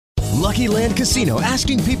Lucky Land Casino,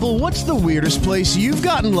 asking people, what's the weirdest place you've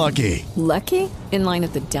gotten lucky? Lucky? In line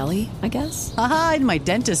at the deli, I guess? Aha, in my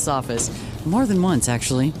dentist's office. More than once,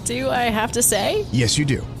 actually. Do I have to say? Yes, you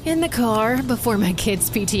do. In the car before my kids'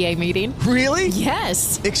 PTA meeting. Really?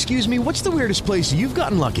 Yes. Excuse me, what's the weirdest place you've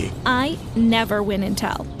gotten lucky? I never win and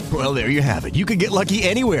tell. Well, there you have it. You can get lucky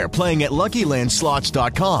anywhere, playing at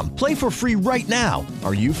LuckyLandSlots.com. Play for free right now.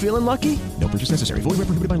 Are you feeling lucky? No purchase necessary. Void where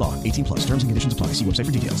prohibited by law. 18 plus. Terms and conditions apply. See website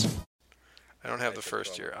for details. I don't have the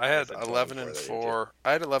first year. I had 11-4.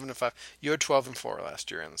 I had 11-5. You had 12-4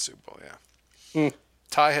 last year in the Super Bowl. Yeah.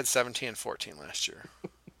 Ty had 17-14 last year.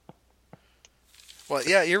 Well,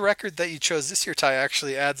 yeah, your record that you chose this year, Ty,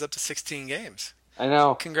 actually adds up to 16 games. I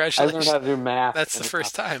know. Congratulations. I learned how to do math. That's the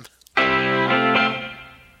first time.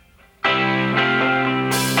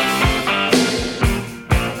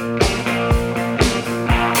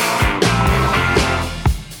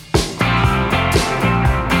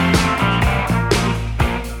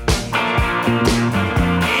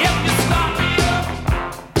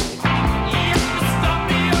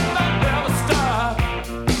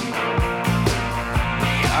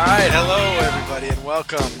 Hello, everybody, and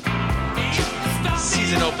welcome to the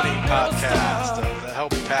season opening podcast of the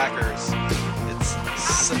Help Packers. It's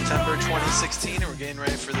September 2016, and we're getting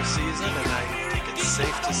ready for the season, and I think it's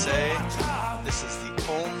safe to say this is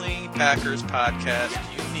the only Packers podcast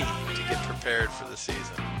you need to get prepared for the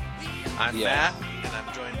season. I'm Matt, and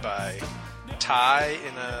I'm joined by Ty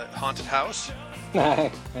in a haunted house,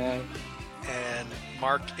 and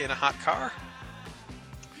Mark in a hot car.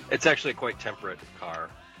 It's actually a quite temperate car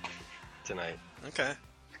tonight. Okay.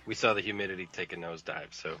 We saw the humidity take a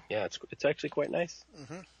nosedive, so yeah, it's actually quite nice.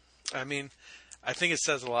 Mm-hmm. I mean, I think it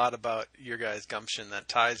says a lot about your guys' gumption that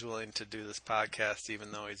Ty's willing to do this podcast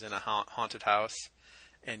even though he's in a haunted house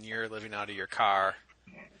and you're living out of your car,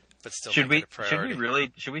 but still should make it a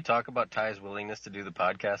priority. Should we talk about Ty's willingness to do the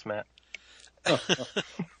podcast, Matt?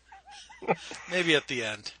 Maybe at the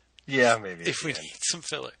end. Yeah, maybe. If we need some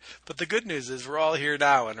filler. But the good news is we're all here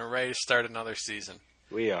now and we're ready to start another season.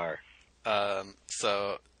 We are.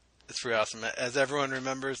 So it's pretty awesome. As everyone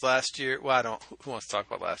remembers last year, who wants to talk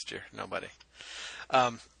about last year? Nobody.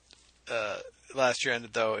 Last year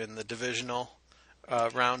ended, though, in the divisional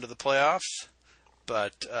round of the playoffs.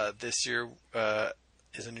 But this year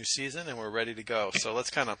is a new season, and we're ready to go. So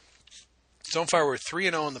let's so far we're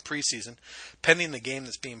 3-0 in the preseason, pending the game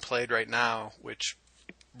that's being played right now, which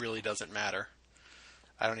really doesn't matter.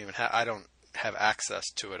 I don't have access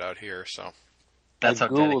to it out here, so. That's how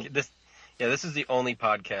dedicated this is the only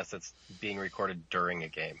podcast that's being recorded during a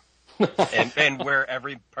game. and where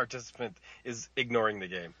every participant is ignoring the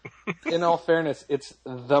game. In all fairness, it's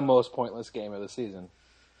the most pointless game of the season.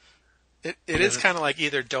 It is kind of like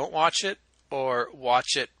either don't watch it or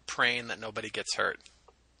watch it praying that nobody gets hurt.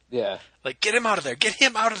 Yeah. Like, get him out of there. Get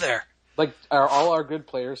him out of there. Like, are all our good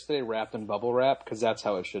players today wrapped in bubble wrap? Because that's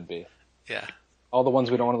how it should be. Yeah. All the ones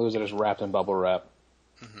we don't want to lose are just wrapped in bubble wrap.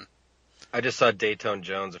 Mm-hmm. I just saw Dayton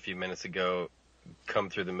Jones a few minutes ago come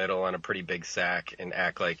through the middle on a pretty big sack and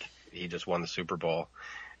act like he just won the Super Bowl.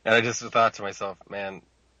 And I just thought to myself, man,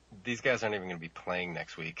 these guys aren't even going to be playing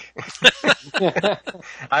next week.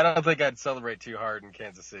 I don't think I'd celebrate too hard in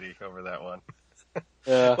Kansas City over that one.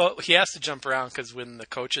 Yeah. Well, he has to jump around because when the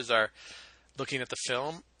coaches are looking at the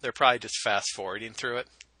film, they're probably just fast forwarding through it.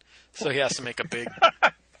 So he has to make a big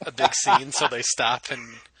scene so they stop and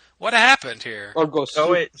what happened here? Or go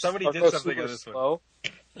somebody did something on this slow.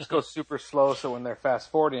 Just go super slow so when they're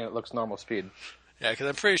fast forwarding it looks normal speed. Yeah, because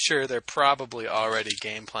I'm pretty sure they're probably already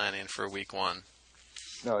game planning for week 1.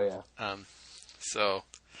 Oh, yeah. So,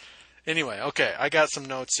 anyway, okay, I got some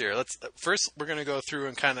notes here. First, we're going to go through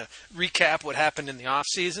and kind of recap what happened in the off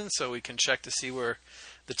season so we can check to see where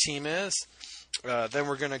the team is. Then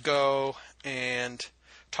we're going to go and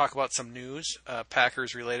talk about some news,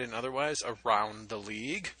 Packers related and otherwise, around the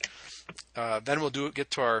league. Then we'll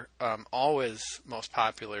get to our always most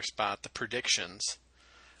popular spot, the predictions,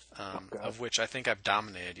 of which I think I've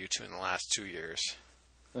dominated you two in the last 2 years.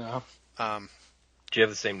 Yeah. Do you have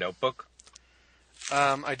the same notebook?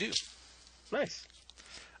 I do. Nice.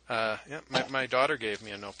 Yeah, my daughter gave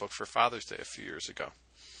me a notebook for Father's Day a few years ago.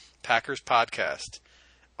 Packers Podcast,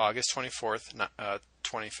 August 24th,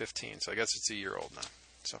 2015. So I guess it's a year old now.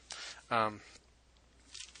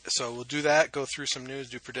 So we'll do that, go through some news,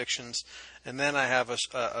 do predictions, and then I have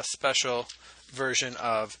a special version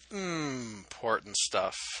of important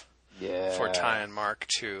stuff for Ty and Mark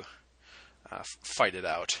to fight it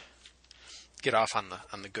out, get off on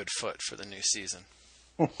the good foot for the new season.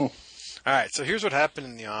 All right, so here's what happened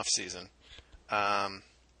in the off season.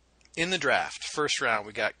 In the draft, first round,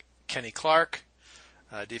 we got Kenny Clark,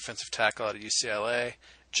 defensive tackle out of UCLA.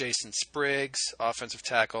 Jason Spriggs, offensive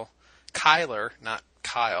tackle. Kyler, not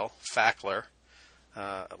Kyle, Fackler,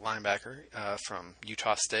 linebacker from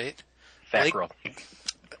Utah State. Fackrell.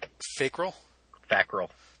 Fackrell? Fackrell.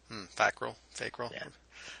 Fackrell.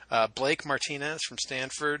 Yeah. Blake Martinez from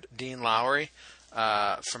Stanford. Dean Lowry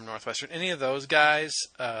from Northwestern. Any of those guys,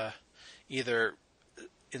 either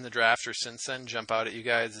in the draft or since then, jump out at you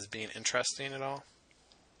guys as being interesting at all?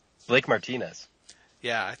 Blake Martinez.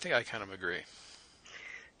 Yeah, I think I kind of agree.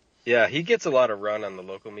 Yeah, he gets a lot of run on the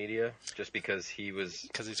local media just because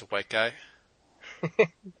Because he's a white guy?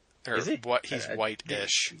 Or Is he? What? He's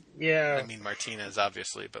white-ish. Yeah. I mean, Martinez,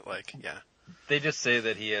 obviously, but yeah. They just say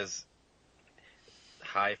that he has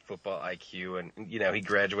high football IQ, and he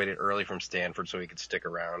graduated early from Stanford so he could stick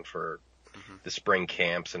around for the spring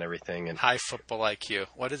camps and everything. And High football IQ.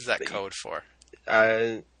 What is that code for?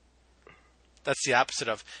 uh, That's the opposite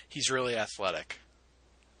of he's really athletic.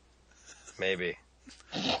 maybe.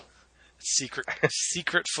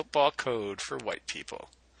 Secret football code for white people.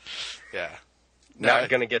 Yeah. Not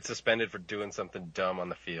going to get suspended for doing something dumb on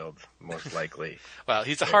the field, most likely. Well,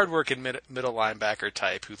 he's a hard-working middle linebacker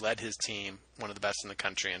type who led his team, one of the best in the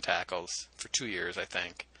country in tackles, for 2 years, I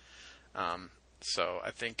think. So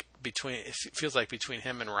I think it feels like between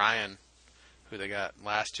him and Ryan, who they got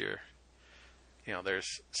last year,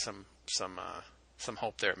 there's some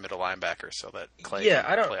hope there at middle linebacker, so that Clay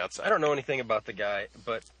can play outside. I don't know anything about the guy,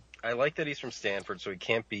 but I like that he's from Stanford, so he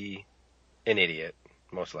can't be an idiot,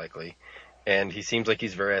 most likely. And he seems like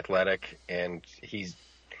he's very athletic, and he's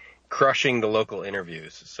crushing the local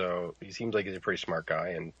interviews. So he seems like he's a pretty smart guy,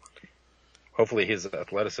 and hopefully his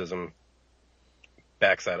athleticism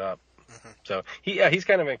backs that up. Mm-hmm. So he's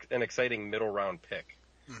kind of an exciting middle round pick.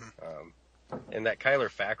 Mm-hmm. And that Kyler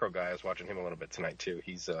Fackrell guy, I was watching him a little bit tonight too.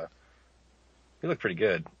 He looked pretty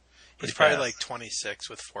good. He's probably like 26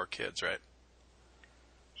 with 4 kids, right?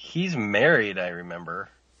 He's married, I remember.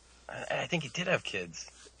 I think he did have kids.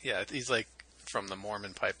 Yeah, he's like from the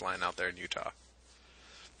Mormon pipeline out there in Utah.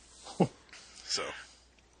 So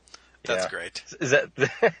that's great. Is that?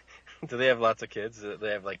 Do they have lots of kids? Do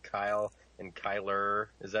they have like Kyle and Kyler?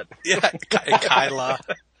 Is that? Yeah, and Kyla,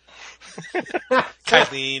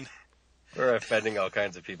 Kylene. We're offending all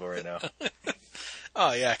kinds of people right now.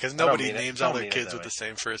 Oh yeah, because nobody names all their kids with the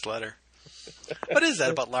same first letter. What is that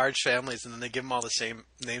about large families and then they give them all the same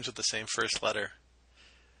names with the same first letter?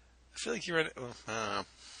 I feel like you're in. Well, I don't know.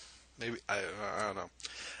 Maybe I don't know.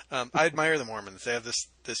 I admire the Mormons. They have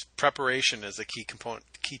this preparation as a key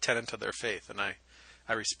tenet of their faith, and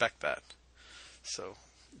I respect that. So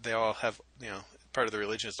they all have part of the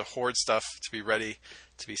religion is to hoard stuff to be ready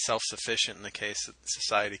to be self-sufficient in the case that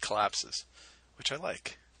society collapses, which I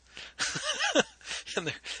like.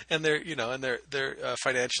 and they're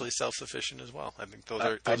financially self-sufficient as well. I think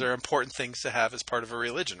those are important things to have as part of a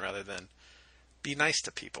religion rather than be nice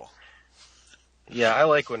to people. Yeah, I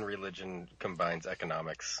like when religion combines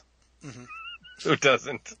economics. Mm-hmm. Who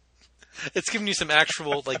doesn't? It's giving you some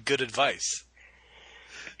actual good advice.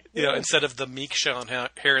 Instead of the meek shall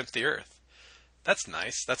inherit the earth. That's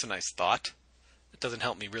nice. That's a nice thought. It doesn't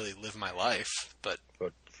help me really live my life, but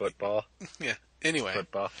football. Yeah. Anyway,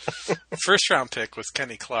 football. First round pick was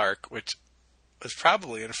Kenny Clark, which was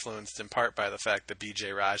probably influenced in part by the fact that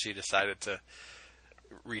B.J. Raji decided to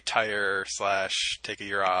retire / take a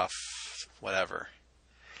year off, whatever.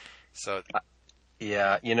 So,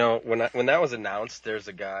 yeah, when that was announced, there's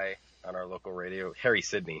a guy on our local radio, Harry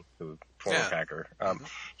Sidney, who former Packer.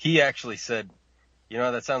 He actually said,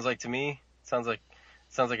 that sounds like to me. Sounds like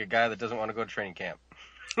a guy that doesn't want to go to training camp.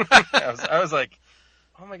 I was like,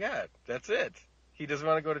 oh my God, that's it. He doesn't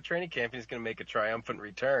want to go to training camp. He's going to make a triumphant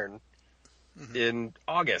return in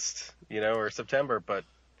August, or September. But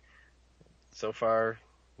so far,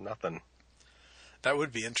 nothing. That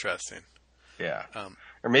would be interesting. Yeah.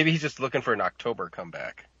 Or maybe he's just looking for an October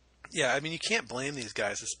comeback. Yeah, I mean, you can't blame these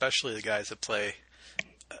guys, especially the guys that play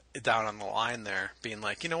down on the line there, being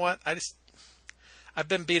like, you know what, I've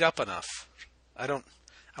been beat up enough. I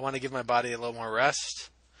want to give my body a little more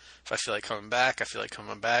rest. If I feel like coming back, I feel like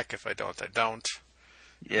coming back. If I don't, I don't.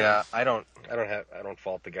 Yeah, I don't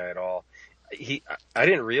fault the guy at all. I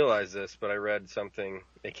didn't realize this, but I read something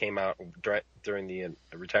that came out during the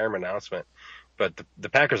retirement announcement. But the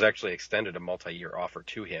Packers actually extended a multi-year offer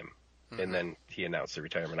to him, and then he announced the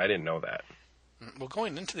retirement. I didn't know that. Well,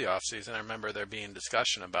 going into the offseason, I remember there being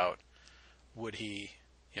discussion about would he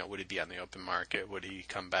be on the open market? Would he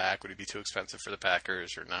come back? Would he be too expensive for the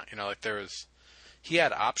Packers or not? He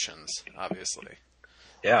had options, obviously.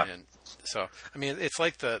 Yeah. And so, I mean, it's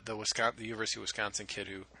like the University of Wisconsin kid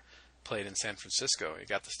who played in San Francisco. He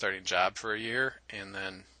got the starting job for a year and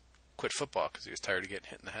then quit football because he was tired of getting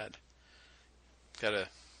hit in the head. Got to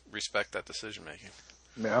respect that decision making.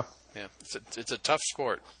 Yeah. Yeah, it's a tough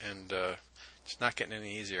sport, and it's not getting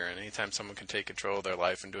any easier. And anytime someone can take control of their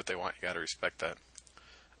life and do what they want, you got to respect that,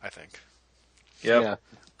 I think. Yep.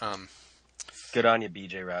 Yeah. Good on you,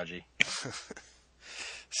 BJ Raji.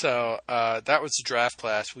 So that was the draft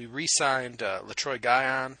class. We re-signed LaTroy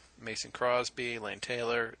Guion, Mason Crosby, Lane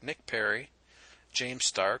Taylor, Nick Perry, James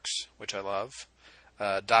Starks, which I love,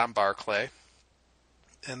 Don Barclay,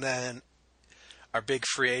 and then our big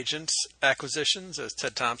free agents acquisitions, as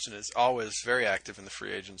Ted Thompson is always very active in the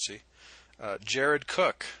free agency. Jared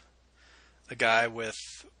Cook, a guy with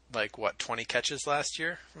 20 catches last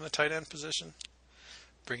year from the tight end position,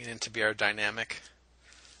 bringing in to be our dynamic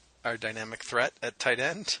threat at tight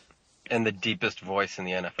end. And the deepest voice in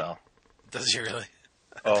the NFL. Does he really?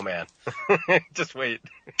 Oh, man. Just wait.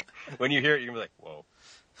 When you hear it, you're going to be like, whoa.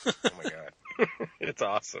 Oh, my God. It's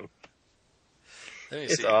awesome.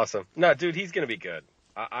 It's awesome. No, dude, he's going to be good.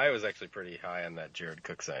 I was actually pretty high on that Jared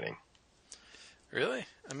Cook signing. Really?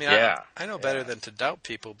 I mean, yeah. I know better than to doubt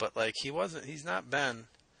people, but he's not been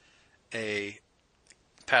a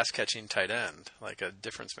pass-catching tight end, like a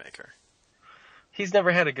difference maker. He's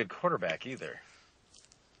never had a good quarterback either.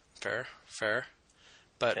 Fair.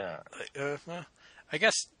 But, well, I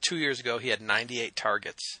guess 2 years ago he had 98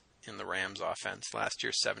 targets in the Rams offense. Last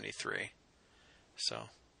year, 73. So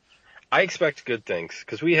I expect good things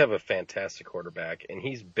because we have a fantastic quarterback, and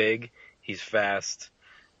he's big, he's fast,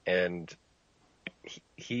 and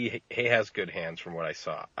he has good hands from what I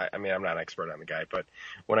saw. I mean, I'm not an expert on the guy, but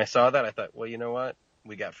when I saw that, I thought, well, you know what?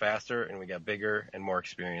 We got faster, and we got bigger and more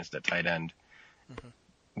experienced at tight end,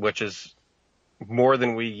 which is more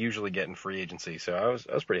than we usually get in free agency. So I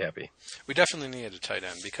was pretty happy. We definitely needed a tight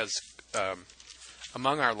end because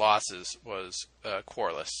among our losses was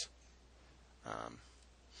Quarles.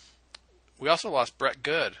 We also lost Brett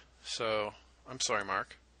Good, so I'm sorry,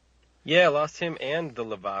 Mark. Yeah, lost him and the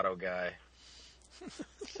Lovato guy.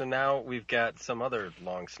 So now we've got some other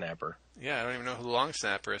long snapper. Yeah, I don't even know who the long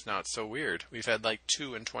snapper is now. It's so weird. We've had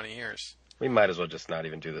 2 in 20 years. We might as well just not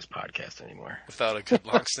even do this podcast anymore. Without a good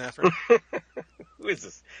long snapper? Who is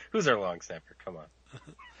this? Who's our long snapper? Come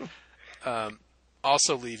on.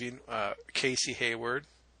 Also leaving, Casey Hayward,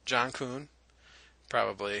 John Kuhn,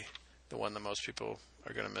 probably the one that most people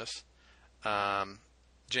are going to miss.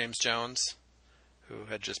 James Jones, who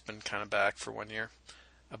had just been kind of back for 1 year.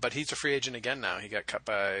 But he's a free agent again now. He got cut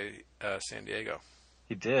by San Diego.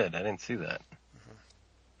 He did. I didn't see that.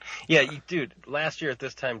 Yeah, dude, last year at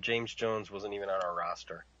this time, James Jones wasn't even on our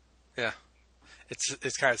roster. Yeah.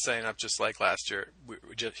 It's kind of setting up just like last year.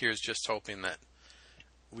 Here's just hoping that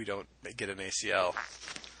we don't get an ACL.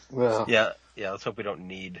 Well, yeah. Let's hope we don't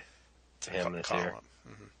need him this year.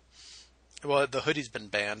 Well, the hoodie's been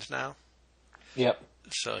banned now. Yep.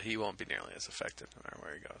 So he won't be nearly as effective no matter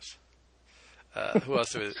where he goes. Who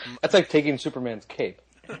else? That's like taking Superman's cape.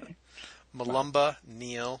 Malumba,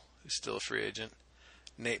 Neal, who's still a free agent.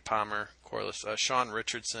 Nate Palmer, Corliss. Sean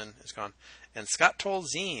Richardson is gone. And Scott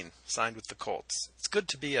Tolzien signed with the Colts. It's good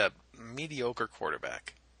to be a mediocre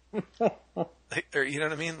quarterback. Or, you know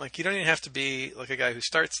what I mean? You don't even have to be like a guy who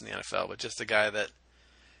starts in the NFL, but just a guy that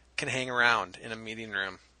can hang around in a meeting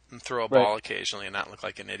room and throw a ball occasionally and not look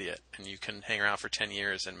like an idiot. And you can hang around for 10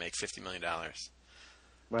 years and make $50 million.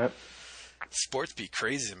 Right. Sports be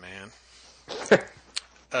crazy, man.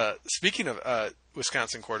 Speaking of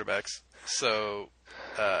Wisconsin quarterbacks, so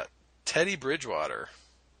Teddy Bridgewater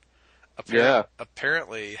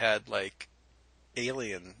apparently had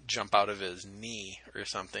alien jump out of his knee or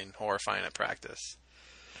something horrifying at practice.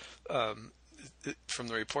 From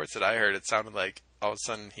the reports that I heard, it sounded like all of a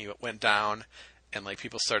sudden he went down and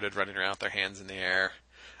people started running around with their hands in the air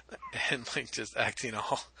and just acting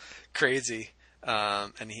all crazy.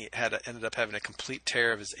 And he ended up having a complete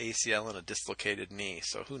tear of his ACL and a dislocated knee.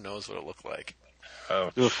 So who knows what it looked like?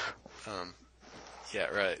 Oh. Yeah,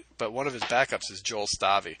 right. But one of his backups is Joel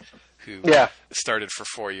Stavy, who started for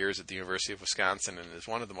 4 years at the University of Wisconsin and is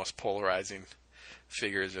one of the most polarizing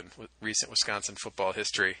figures in recent Wisconsin football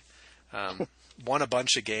history. Won a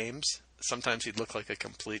bunch of games. Sometimes he'd look like a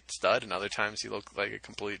complete stud, and other times he looked like a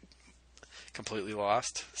completely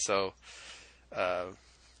lost. So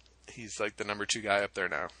he's the number 2 guy up there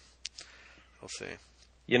now. We'll see.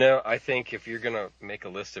 I think if you're going to make a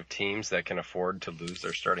list of teams that can afford to lose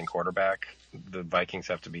their starting quarterback, the Vikings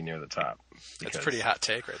have to be near the top. That's a pretty hot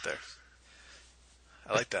take right there.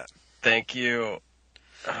 I like that. Thank you.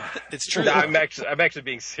 It's true. I'm actually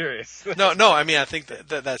being serious. No. I mean, I think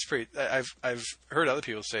that's pretty. I've heard other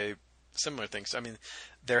people say similar things. I mean,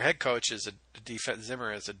 their head coach is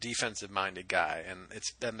Zimmer is a defensive-minded guy, and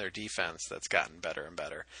it's been their defense that's gotten better and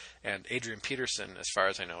better. And Adrian Peterson, as far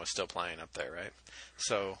as I know, is still playing up there, right?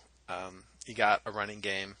 So you got a running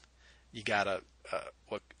game, you got a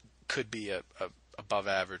what could be a above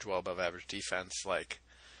average, well above average defense like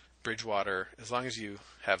Bridgewater. As long as you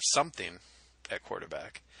have something at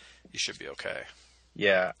quarterback, you should be okay.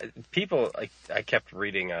 Yeah, people, I kept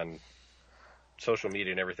reading on social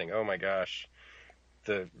media and everything, oh my gosh,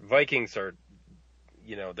 the Vikings are,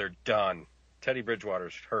 they're done. Teddy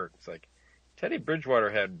Bridgewater's hurt. It's like, Teddy Bridgewater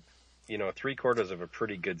had, 3/4 of a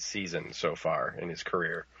pretty good season so far in his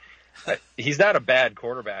career. He's not a bad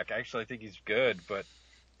quarterback. Actually, I think he's good, but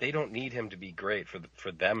they don't need him to be great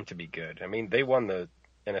for them to be good. I mean, they won the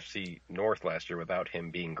NFC North last year without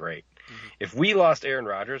him being great. Mm-hmm. If we lost Aaron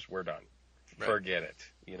Rodgers, we're done. Right. Forget it,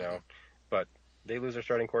 Mm-hmm. But they lose their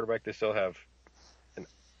starting quarterback. They still have,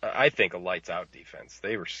 I think, a lights-out defense.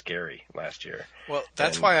 They were scary last year. Well,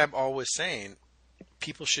 that's why I'm always saying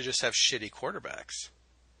people should just have shitty quarterbacks.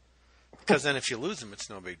 Because then if you lose them, it's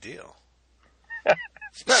no big deal.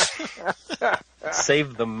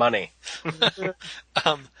 Save the money.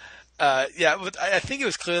 Yeah, but I think it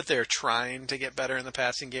was clear that they were trying to get better in the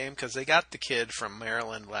passing game because they got the kid from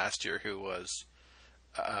Maryland last year who was,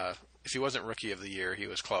 if he wasn't Rookie of the Year, he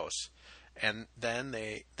was close. And then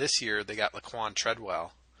this year they got Laquan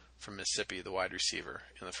Treadwell from Mississippi, the wide receiver,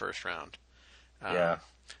 in the first round. Yeah.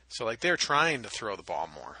 So they're trying to throw the ball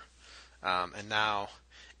more, and now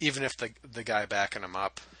even if the guy backing him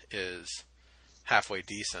up is halfway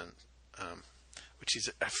decent, which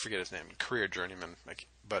I forget his name, career journeyman,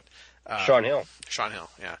 but Sean Hill. Sean Hill,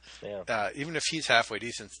 yeah. Even if he's halfway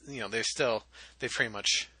decent, they've pretty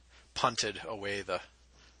much punted away the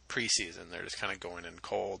preseason. They're just kind of going in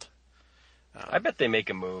cold. I bet they make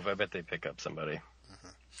a move. I bet they pick up somebody. Mm-hmm.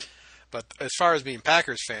 But as far as being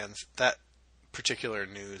Packers fans, that particular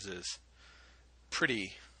news is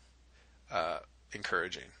pretty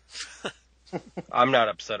encouraging. I'm not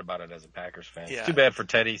upset about it as a Packers fan. Yeah. It's too bad for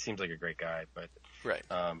Teddy. He seems like a great guy, but right.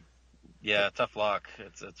 Yeah, tough luck.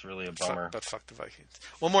 It's really a bummer. But fuck the Vikings.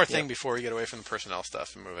 One more thing before we get away from the personnel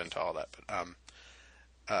stuff and move into all that.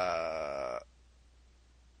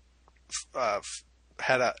 But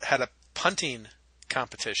had a punting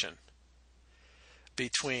competition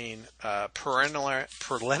between say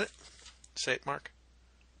it, Mark.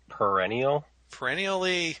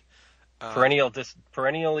 Perennially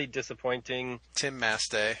disappointing Tim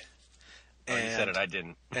Mastay. And, you said it, I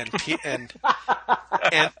didn't.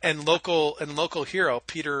 And local hero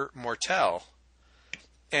Peter Mortel.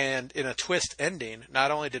 And in a twist ending,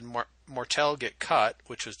 not only did Mortel get cut,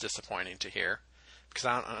 which was disappointing to hear, because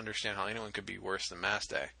I don't understand how anyone could be worse than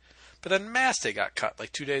Mastay. But then Mastay got cut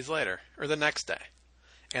 2 days later, or the next day.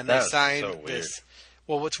 And they signed this.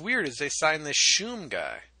 Well, what's weird is they signed this Shum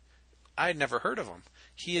guy. I had never heard of him.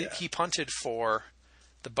 He punted for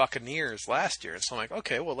the Buccaneers last year. And so I'm like,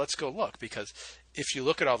 okay, well, let's go look. Because if you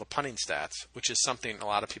look at all the punting stats, which is something a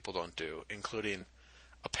lot of people don't do, including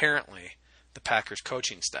apparently the Packers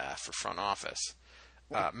coaching staff or front office,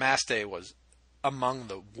 Mastay was among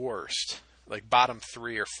the worst, bottom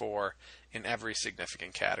 3 or 4 in every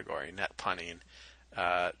significant category: net punting,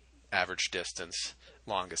 average distance,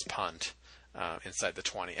 longest punt, inside the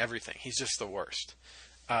 20, everything. He's just the worst.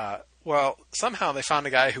 Well, somehow they found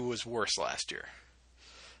a guy who was worse last year.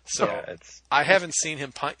 So I haven't seen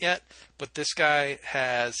him punt yet, but this guy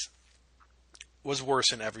was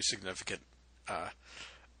worse in every significant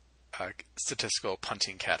statistical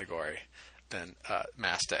punting category than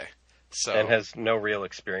Mastay. So, and has no real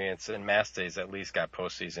experience, and Mastay's at least got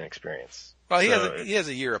postseason experience. Well, he has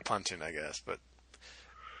a year of punting, I guess, but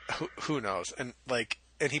who knows? And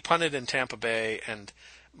he punted in Tampa Bay, and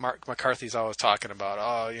Mark McCarthy's always talking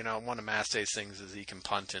about, one of Mastay's things is he can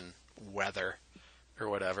punt in weather or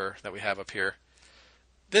whatever that we have up here.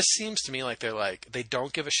 This seems to me like they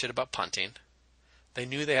don't give a shit about punting. They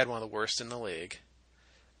knew they had one of the worst in the league.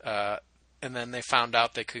 And then they found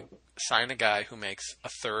out they could sign a guy who makes a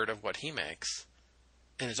third of what he makes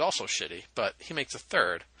and is also shitty, but he makes a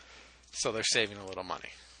third, so they're saving a little money.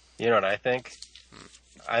 You know what I think?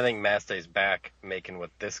 I think Mastay's back making what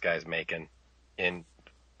this guy's making in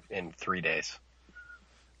 3 days.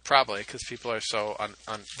 Probably, because people are so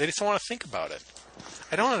they just don't want to think about it.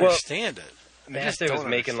 I don't understand it. Mastay was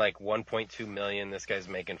making $1.2 million. This guy's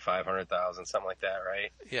making $500,000, something like that,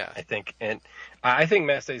 right? Yeah. I think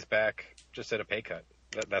Mastay's back just at a pay cut.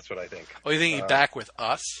 That's what I think. Oh, you think he's back with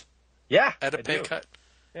us? Yeah. At a pay cut?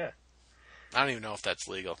 Yeah. I don't even know if that's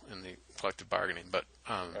legal in the collective bargaining, but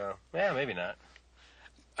yeah, maybe not.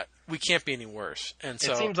 we can't be any worse. And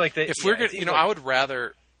so It seems like if we're going, I would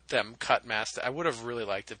rather them cut Mastay. I would have really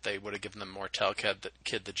liked if they would have given the Mortel kid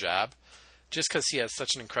the job, just because he has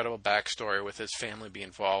such an incredible backstory with his family being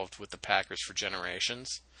involved with the Packers for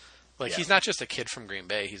generations. Like, he's not just a kid from Green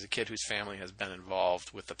Bay. He's a kid whose family has been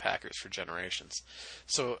involved with the Packers for generations.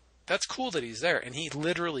 So that's cool that he's there, and he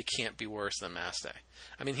literally can't be worse than Mastay.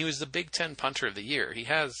 I mean, he was the Big Ten punter of the year.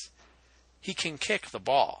 He can kick the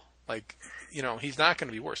ball. Like, he's not going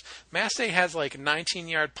to be worse. Mastay has,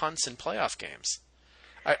 19-yard punts in playoff games.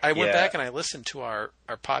 I went back and I listened to our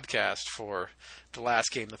podcast for the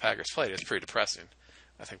last game the Packers played. It's pretty depressing.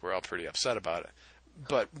 I think we're all pretty upset about it.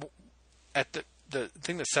 But at the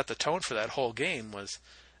thing that set the tone for that whole game was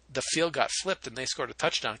the field got flipped and they scored a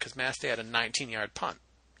touchdown because Mastay had a 19-yard punt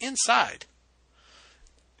inside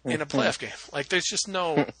in a playoff game. Like, there's just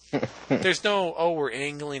no, we're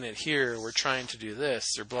angling it here, we're trying to do this,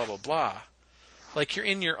 or blah, blah, blah. Like, you're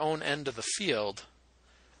in your own end of the field.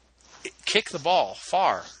 Kick the ball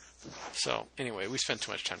far. So, anyway, we spent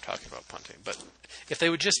too much time talking about punting. But if they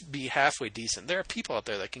would just be halfway decent, there are people out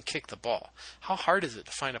there that can kick the ball. How hard is it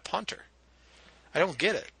to find a punter? I don't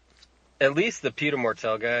get it. At least the Peter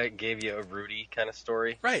Mortel guy gave you a Rudy kind of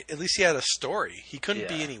story. Right. At least he had a story. He couldn't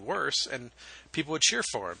be any worse, and people would cheer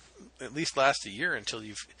for him. At least last a year until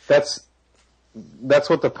you've... That's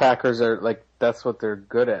what the Packers are, like, that's what they're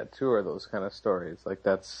good at, too, are those kind of stories. Like,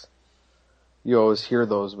 you always hear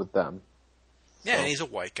those with them. Yeah, and he's a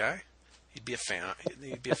white guy. He'd be a fan.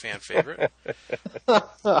 He'd be a fan favorite.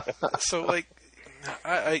 So,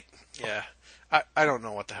 I don't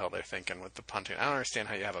know what the hell they're thinking with the punting. I don't understand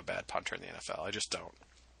how you have a bad punter in the NFL. I just don't.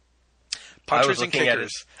 Punters and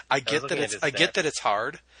kickers. I get that it's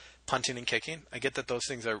hard, punting and kicking. I get that those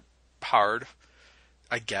things are hard.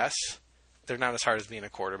 I guess they're not as hard as being a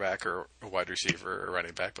quarterback or a wide receiver or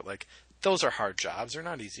running back, but those are hard jobs. They're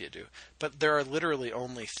not easy to do. But there are literally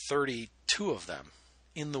only 32 of them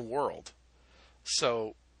in the world.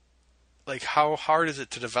 So, how hard is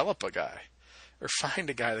it to develop a guy or find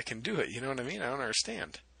a guy that can do it? You know what I mean? I don't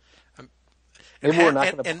understand.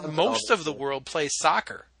 And most of the world plays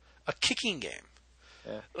soccer, a kicking game.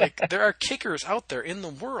 Yeah. There are kickers out there in the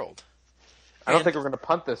world. I don't think we're going to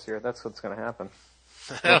punt this year. That's what's going to happen.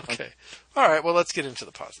 Okay. All right. Well, let's get into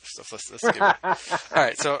the positive stuff. Let's get all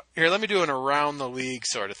right. So here, let me do an around the league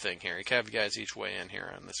sort of thing here. You can have you guys each weigh in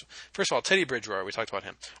here on this. First of all, Teddy Bridgewater. We talked about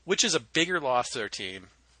him. Which is a bigger loss to their team?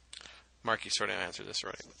 Mark, you sort of answered this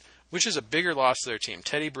already. Which is a bigger loss to their team,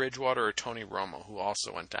 Teddy Bridgewater or Tony Romo, who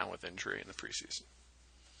also went down with injury in the preseason?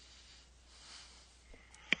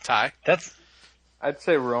 Ty? I'd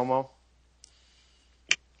say Romo.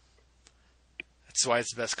 That's why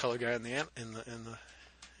it's the best color guy in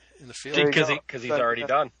the field. Because he's already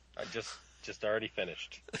done. I just already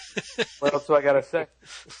finished. What else do I gotta say?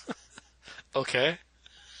 Okay.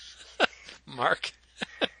 Mark?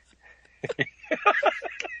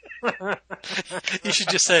 You should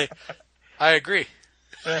just say, I agree.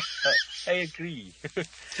 I agree.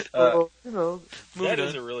 That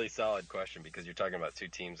is a really solid question because you're talking about two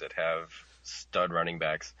teams that have stud running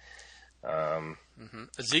backs.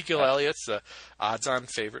 Ezekiel Elliott's the odds-on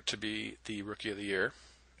favorite to be the Rookie of the Year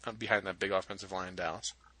behind that big offensive line in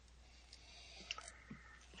Dallas.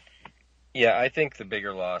 Yeah, I think the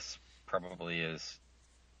bigger loss probably is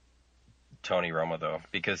Tony Romo, though,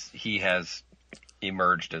 because he has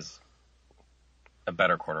emerged as a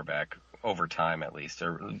better quarterback over time, at least,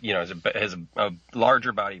 or has a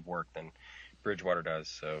larger body of work than Bridgewater does.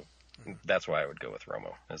 So that's why I would go with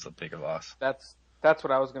Romo as a bigger loss. That's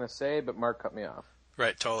what I was going to say, but Mark cut me off.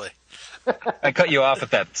 Right, totally. I cut you off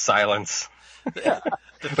with that silence. Yeah.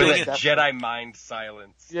 With that Jedi mind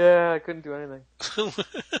silence. Yeah, I couldn't do anything.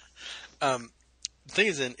 The thing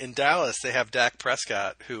is, in Dallas, they have Dak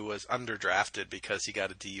Prescott, who was underdrafted because he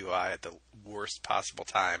got a DUI at the worst possible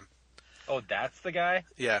time. Oh, that's the guy?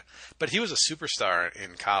 Yeah, but he was a superstar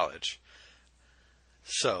in college.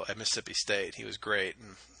 So, at Mississippi State, he was great.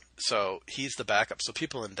 And so, he's the backup. So,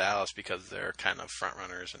 people in Dallas, because they're kind of front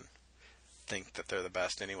runners and think that they're the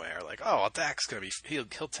best anyway, are like, oh, well, Dak's going to be, he'll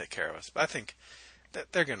take care of us. But I think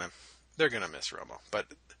that they're going to miss Romo. But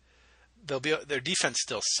their defense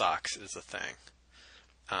still sucks is the thing.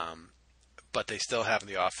 But they still have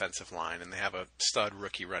the offensive line, and they have a stud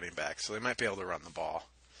rookie running back, so they might be able to run the ball.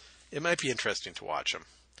 It might be interesting to watch them.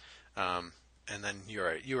 And then you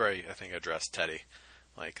already, I think, addressed Teddy.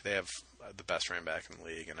 Like, they have the best running back in the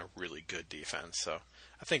league and a really good defense, so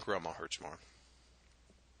I think Romo hurts more.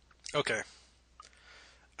 Okay.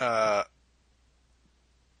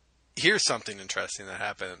 Here's something interesting that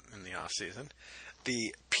happened in the offseason.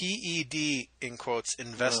 The PED, in quotes,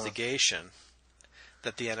 investigation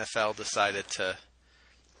that the NFL decided to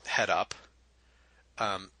head up.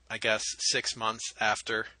 I guess 6 months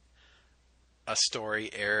after a story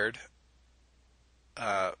aired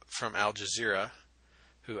from Al Jazeera,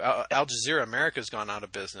 Al Jazeera America's gone out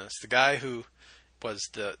of business. The guy who was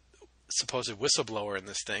the supposed whistleblower in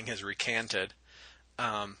this thing has recanted,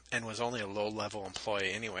 and was only a low-level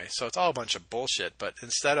employee anyway. So it's all a bunch of bullshit. But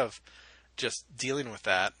instead of just dealing with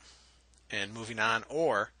that and moving on,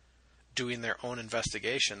 or doing their own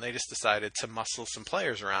investigation, they just decided to muscle some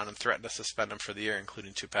players around and threaten to suspend them for the year,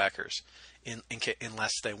 including 2 Packers,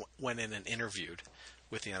 unless they went in and interviewed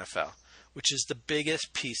with the NFL, which is the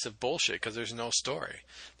biggest piece of bullshit because there's no story.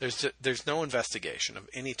 There's no investigation of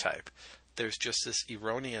any type. There's just this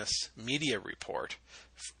erroneous media report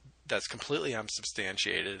that's completely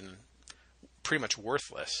unsubstantiated and pretty much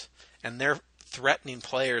worthless. And they're threatening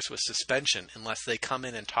players with suspension unless they come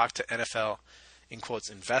in and talk to NFL, in quotes,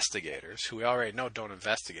 investigators, who we already know don't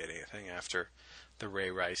investigate anything after the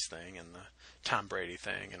Ray Rice thing and the Tom Brady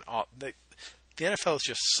thing. And all. The NFL is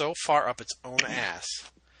just so far up its own ass.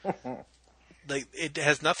 Like, it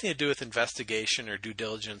has nothing to do with investigation or due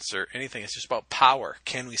diligence or anything. It's just about power.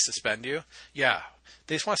 Can we suspend you? Yeah.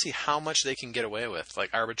 They just want to see how much they can get away with,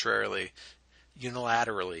 like arbitrarily,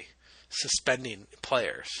 unilaterally suspending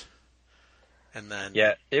players. And then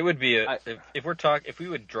yeah, it would be if we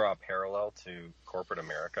would draw a parallel to corporate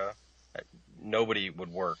America, nobody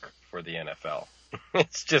would work for the NFL.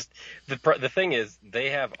 It's just the thing is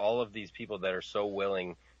they have all of these people that are so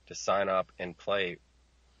willing to sign up and play,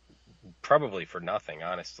 probably for nothing,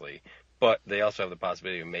 honestly. But they also have the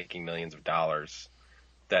possibility of making millions of dollars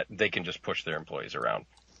that they can just push their employees around.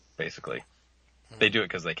 Basically, they do it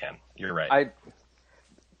because they can. You're right.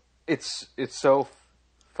 It's so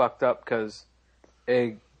fucked up because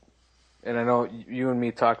and I know you and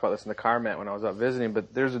me talked about this in the car, Matt, when I was out visiting.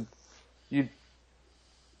 But there's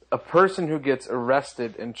a person who gets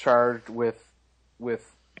arrested and charged with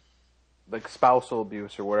like spousal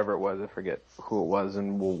abuse or whatever it was. I forget who it was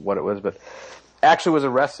and what it was, but actually was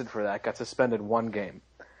arrested for that. Got suspended 1 game.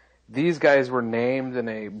 These guys were named in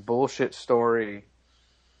a bullshit story,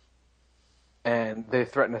 and they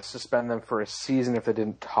threatened to suspend them for a season if they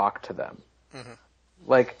didn't talk to them. Mm-hmm.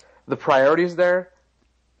 Like, the priorities there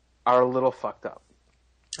are a little fucked up.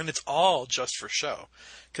 And it's all just for show.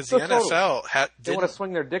 Because the NFL they want to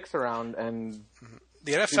swing their dicks around and...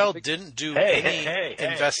 The NFL didn't do any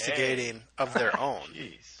investigating of their own.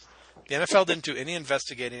 Jeez. The NFL didn't do any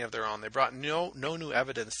investigating of their own. They brought no new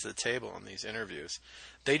evidence to the table in these interviews.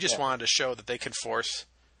 They just wanted to show that they could force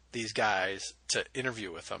these guys to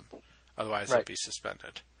interview with them. Otherwise, they'd be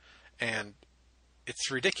suspended. And it's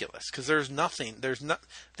ridiculous because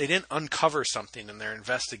they didn't uncover something and they're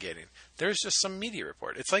investigating. There's just some media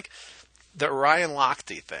report. It's like the Ryan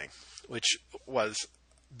Lochte thing, which was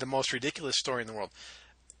the most ridiculous story in the world.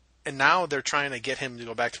 And now they're trying to get him to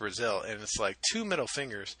go back to Brazil, and it's like 2 middle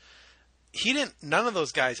fingers. None of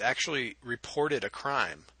those guys actually reported a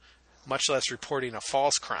crime, much less reporting a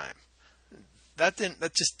false crime. That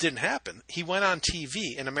just didn't happen. He went on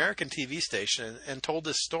TV, an American TV station, and told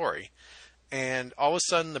this story. And all of a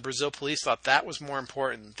sudden, the Brazil police thought that was more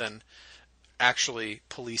important than actually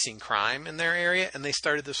policing crime in their area, and they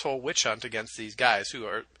started this whole witch hunt against these guys who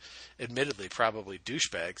are admittedly probably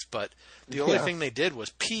douchebags, but the only thing they did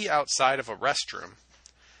was pee outside of a restroom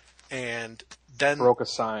and then broke a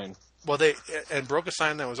sign. Well, they broke a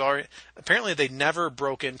sign that was already, apparently they never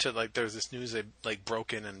broke into, like, there's this news they like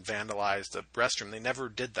broke in and vandalized the restroom. They never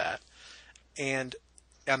did that. And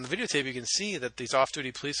on the videotape you can see that these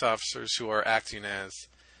off-duty police officers who are acting as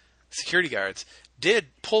security guards did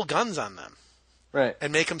pull guns on them. Right.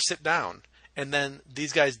 And make them sit down. And then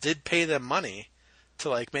these guys did pay them money to,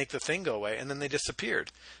 like, make the thing go away, and then they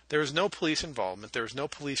disappeared. There was no police involvement. There was no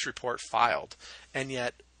police report filed. And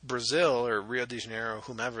yet Brazil or Rio de Janeiro,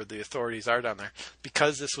 whomever the authorities are down there,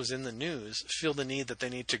 because this was in the news, feel the need that they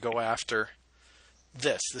need to go after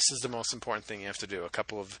this. This is the most important thing you have to do. A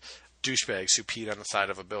couple of douchebags who peed on the side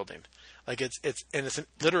of a building. Like, it's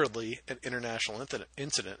literally an international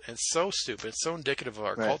incident. It's so stupid. It's so indicative of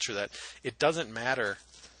our culture that it doesn't matter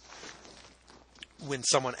when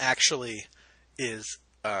someone actually is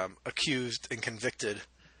accused and convicted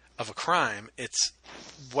of a crime. It's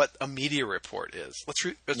what a media report is.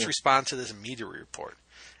 Let's respond to this media report.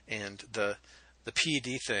 And the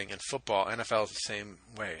PED thing in football, NFL is the same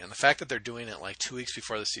way. And the fact that they're doing it like 2 weeks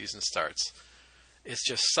before the season starts is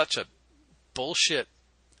just such a bullshit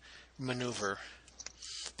maneuver.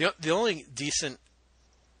 The only decent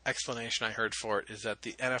explanation I heard for it is that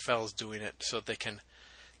the NFL is doing it so that they can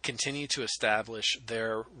continue to establish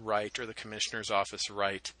their right, or the commissioner's office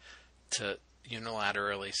right, to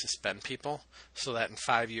unilaterally suspend people so that in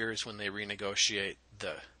 5 years when they renegotiate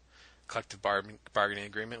the collective bargaining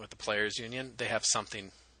agreement with the players union, they have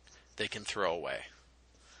something they can throw away.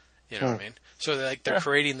 You know what I mean? So they're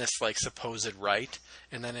creating this like supposed right,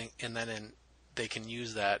 and then they can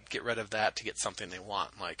use that, get rid of that to get something they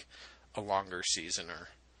want, like a longer season or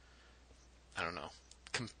I don't know,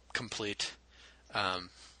 complete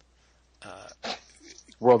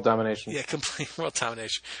world domination. Yeah, complete world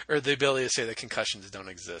domination, or the ability to say that concussions don't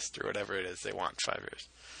exist, or whatever it is they want in 5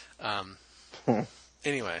 years.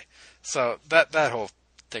 Anyway, so that whole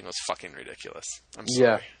thing was fucking ridiculous. I'm sorry.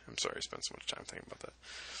 Yeah. I'm sorry I spent so much time thinking about that.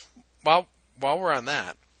 While we're on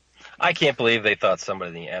that, I can't believe they thought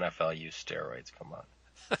somebody in the NFL used steroids. Come on.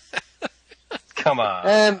 Come on.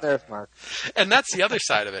 And there's Mark. and that's the other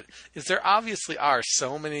side of it, is there obviously are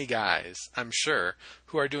so many guys, I'm sure,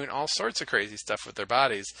 who are doing all sorts of crazy stuff with their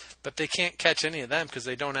bodies, but they can't catch any of them because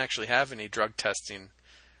they don't actually have any drug testing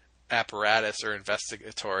apparatus or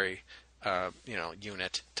investigatory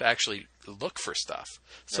unit to actually look for stuff.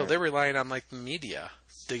 So they're relying on like the media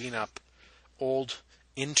digging up old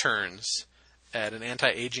interns at an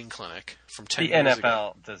anti-aging clinic from 10 years ago. The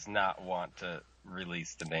NFL does not want to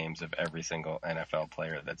release the names of every single NFL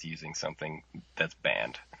player that's using something that's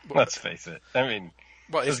banned. Let's face it. I mean,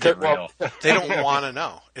 let's get real. They don't want to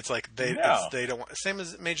know. It's like they don't want, same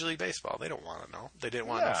as Major League Baseball. They don't want to know. They didn't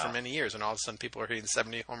want to know for many years, and all of a sudden people are hitting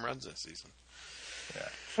 70 home runs this season.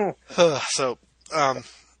 So,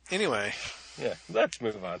 anyway. Yeah, let's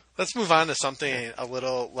move on. Let's move on to something a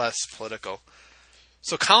little less political.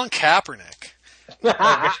 So Colin Kaepernick,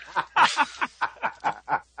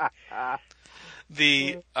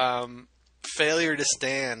 the failure to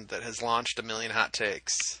stand that has launched a million hot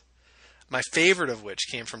takes, my favorite of which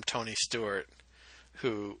came from Tony Stewart,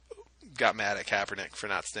 who got mad at Kaepernick for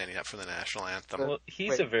not standing up for the national anthem. Well,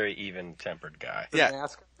 he's a very even-tempered guy. The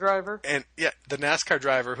NASCAR driver? And the NASCAR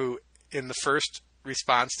driver who, in the first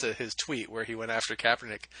response to his tweet where he went after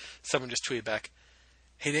Kaepernick, someone just tweeted back,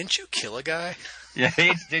 "Hey, didn't you kill a guy?" Yeah,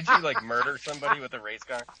 did you like murder somebody with a race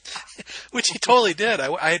car? Which he totally did.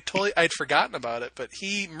 I'd forgotten about it, but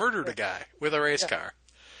he murdered a guy with a race car.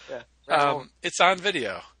 Yeah. It's on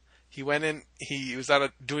video. He went in. He was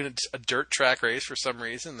doing a dirt track race for some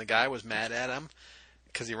reason. The guy was mad at him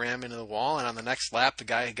because he ran him into the wall. And on the next lap, the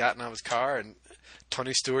guy had gotten out of his car, and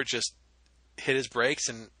Tony Stewart just hit his brakes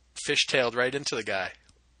and fishtailed right into the guy,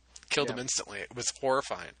 killed him instantly. It was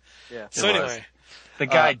horrifying. Yeah. So anyway, the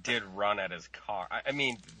guy did run at his car. I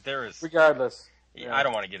mean, there is. Regardless, I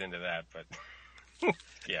don't want to get into that, but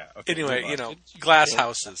yeah. Okay, anyway, glass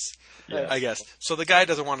houses, Yeah. I guess. So the guy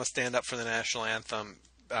doesn't want to stand up for the national anthem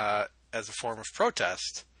as a form of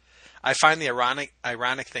protest. I find the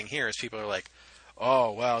ironic thing here is people are like,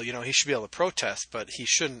 oh, well, he should be able to protest, but he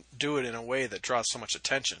shouldn't do it in a way that draws so much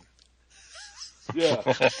attention. Yeah.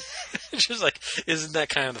 It's just like, isn't that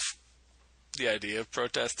kind of the idea of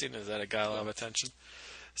protesting? Is that it got a lot of attention?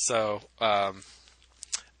 So, I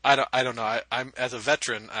don't know. I'm as a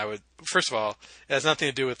veteran, I would, first of all, it has nothing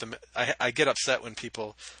to do with I get upset when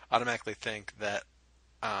people automatically think that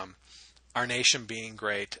our nation being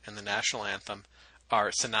great and the national anthem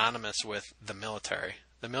are synonymous with the military.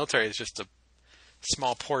 The military is just a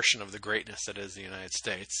small portion of the greatness that is the United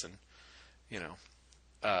States, and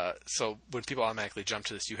so when people automatically jump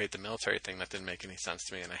to this "you hate the military" thing, that didn't make any sense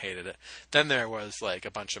to me, and I hated it. Then there was like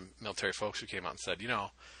a bunch of military folks who came out and said,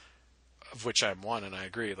 of which I'm one, and I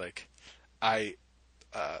agree. Like, I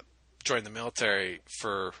joined the military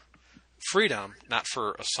for freedom, not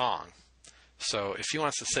for a song. So if he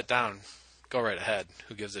wants to sit down, go right ahead.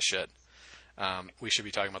 Who gives a shit? We should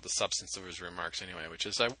be talking about the substance of his remarks anyway, which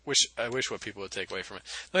is I wish what people would take away from it.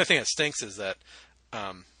 The only thing that stinks is that,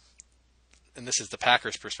 and this is the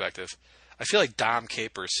Packers' perspective, I feel like Dom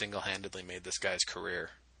Capers single-handedly made this guy's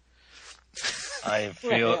career. I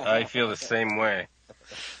feel the same way.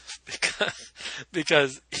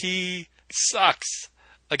 Because he sucks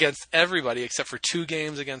against everybody except for 2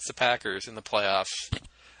 games against the Packers in the playoffs,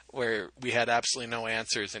 where we had absolutely no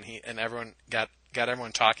answers, and everyone got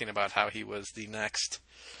everyone talking about how he was the next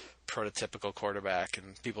prototypical quarterback,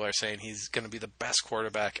 and people are saying he's going to be the best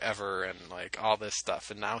quarterback ever, and like all this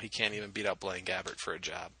stuff, and now he can't even beat out Blaine Gabbert for a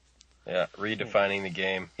job. Yeah, redefining the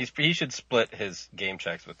game. He should split his game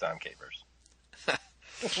checks with Dom Capers.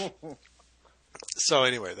 So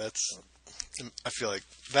anyway, I feel like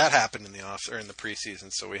that happened in the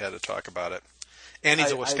preseason, so we had to talk about it. And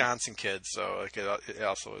he's a Wisconsin kid, so like it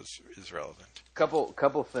also is relevant.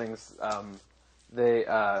 Couple things.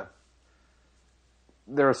 There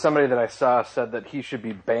was somebody that I saw said that he should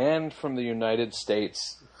be banned from the United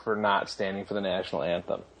States for not standing for the national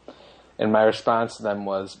anthem. And my response to them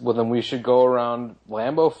was, well, then we should go around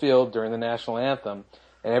Lambeau Field during the national anthem,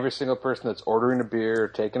 and every single person that's ordering a beer or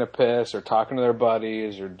taking a piss or talking to their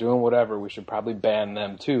buddies or doing whatever, we should probably ban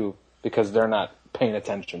them too, because they're not paying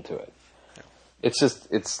attention to it. It's just,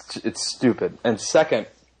 it's stupid. And second,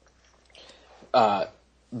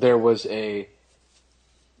 there was a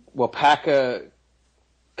Waupaca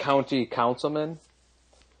County councilman,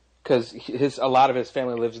 because a lot of his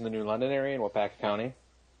family lives in the New London area in Waupaca County.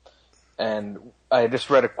 And I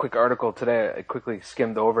just read a quick article today, I quickly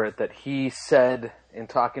skimmed over it, that he said in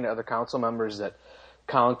talking to other council members that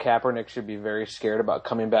Colin Kaepernick should be very scared about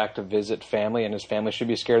coming back to visit family, and his family should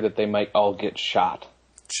be scared that they might all get shot.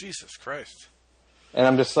 Jesus Christ. And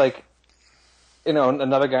I'm just like,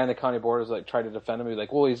 another guy on the county board is like, tried to defend him. He's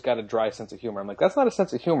like, well, he's got a dry sense of humor. I'm like, that's not a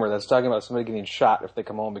sense of humor. That's talking about somebody getting shot if they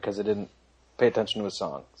come home because they didn't pay attention to a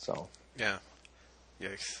song. So Yeah.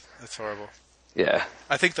 Yikes. That's horrible. Yeah.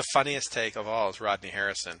 I think the funniest take of all is Rodney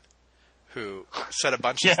Harrison, who said a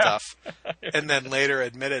bunch of stuff and then later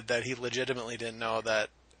admitted that he legitimately didn't know that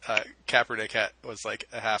Kaepernick was like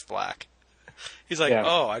a half black. He's like,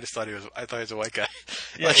 oh, I thought he was a white guy.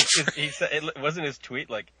 Yeah, he said, it wasn't his tweet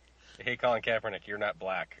like, hey, Colin Kaepernick, you're not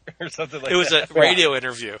black, or something like that. It was a radio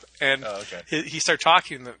interview, and okay. he started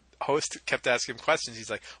talking, and the host kept asking him questions. He's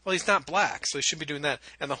like, well, he's not black, so he should be doing that.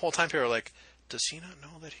 And the whole time people were like, does he not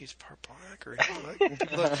know that he's part black? Or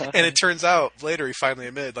and it turns out later he finally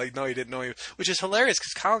admitted, like, no, he didn't know. Which is hilarious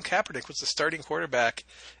because Colin Kaepernick was the starting quarterback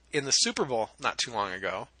in the Super Bowl not too long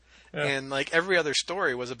ago. Yeah. And like every other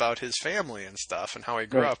story was about his family and stuff and how he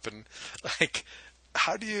grew up. And like,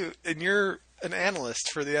 how do you, and you're an analyst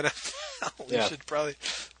for the NFL, you should probably,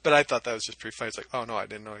 but I thought that was just pretty funny. It's like, oh no, I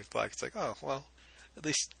didn't know he was black. It's like, oh, well, at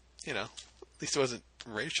least it wasn't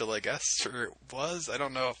racial, I guess, or it was. I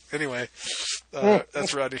don't know. Anyway,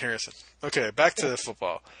 that's Rodney Harrison. Okay, back to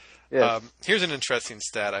football. Yes. Here's an interesting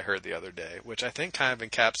stat I heard the other day, which I think kind of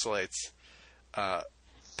encapsulates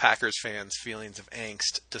Packers fans' feelings of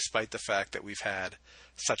angst, despite the fact that we've had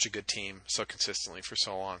such a good team so consistently for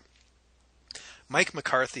so long. Mike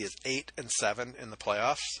McCarthy is 8-7 in the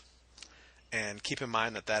playoffs, and keep in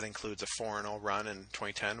mind that includes a 4-0 run in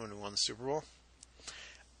 2010 when we won the Super Bowl.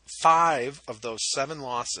 5 of those 7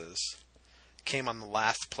 losses came on the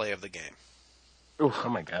last play of the game. Oof. Oh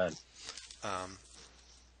my God.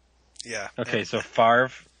 Yeah. Okay, so Favre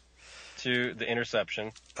to the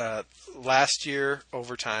interception. Last year,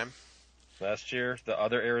 overtime. Last year, the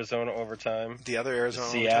other Arizona overtime. The other Arizona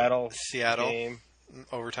Seattle game.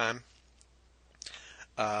 Overtime.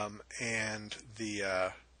 And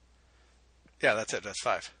the that's it. That's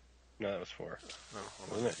 5. No, that was 4. Oh,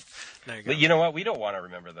 wasn't it? There you go. But you know what? We don't want to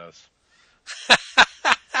remember those.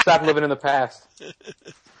 Stop living in the past.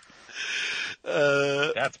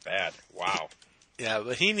 That's bad. Wow. Yeah,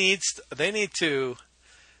 but they need to.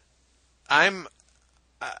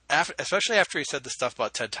 Especially after he said the stuff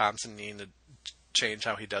about Ted Thompson needing to change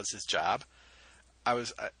how he does his job. I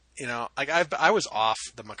was off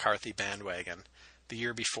the McCarthy bandwagon the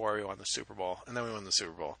year before we won the Super Bowl, and then we won the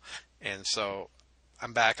Super Bowl, and so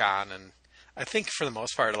I'm back on, and I think for the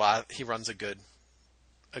most part, he runs a good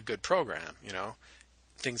program.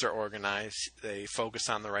 Things are organized, they focus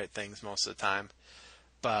on the right things most of the time,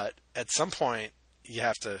 but at some point you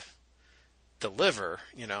have to deliver.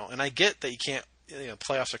 And I get that you can't.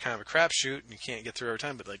 Playoffs are kind of a crapshoot, and you can't get through every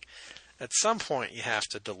time, but like at some point you have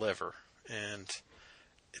to deliver, and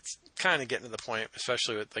it's kind of getting to the point,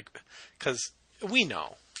 especially with because we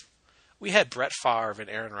know we had Brett Favre and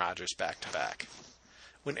Aaron Rodgers back to back.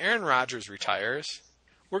 When Aaron Rodgers retires,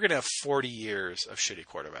 we're going to have 40 years of shitty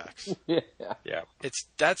quarterbacks. Yeah.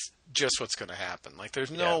 That's just what's going to happen. Like,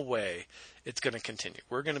 there's no way it's going to continue.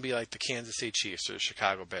 We're going to be like the Kansas City Chiefs or the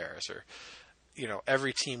Chicago Bears or,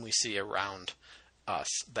 every team we see around us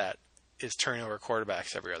that is turning over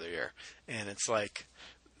quarterbacks every other year. And it's like,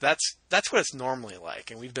 that's what it's normally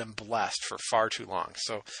like. And we've been blessed for far too long.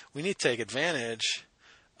 So we need to take advantage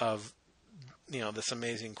of, this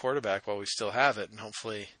amazing quarterback while we still have it. And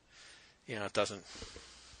hopefully, it doesn't,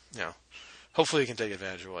 hopefully we can take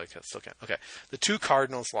advantage of what it still can. Okay. The 2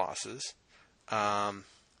 Cardinals losses, the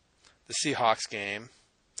Seahawks game.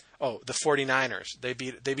 Oh, the 49ers. They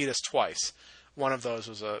beat us twice. One of those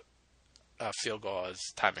was a field goal as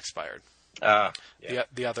time expired.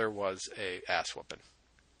 The other was a ass whooping.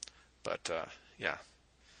 But that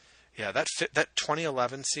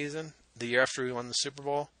 2011 season, the year after we won the Super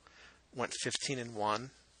Bowl, went 15-1,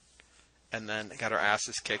 and then got our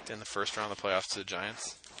asses kicked in the first round of the playoffs to the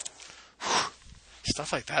Giants.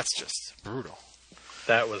 Stuff like that's just brutal.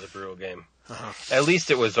 That was a brutal game. Uh-huh. At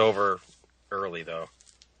least it was over early, though.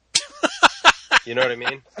 You know what I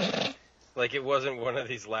mean? Like, it wasn't one of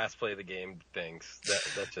these last play of the game things.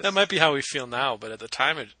 That just... That might be how we feel now, but at the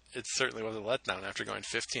time it certainly was a letdown after going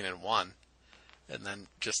 15-1. And then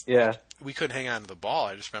just we couldn't hang on to the ball.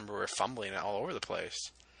 I just remember we were fumbling it all over the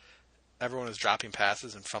place. Everyone was dropping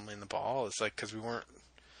passes and fumbling the ball. It's like because we weren't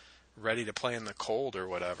ready to play in the cold or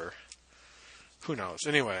whatever. Who knows?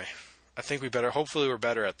 Anyway, I think hopefully we're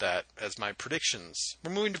better at that as my predictions.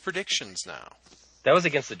 We're moving to predictions now. That was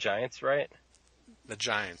against the Giants, right? The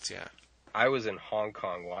Giants, yeah. I was in Hong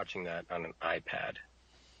Kong watching that on an iPad.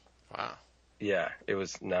 Wow. Yeah, it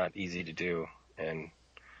was not easy to do. And,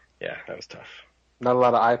 yeah, that was tough. Not a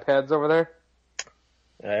lot of iPads over there?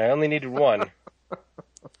 I only needed one.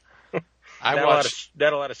 I had watched.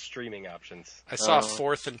 a lot of streaming options. I saw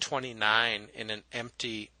 4th and 29 in an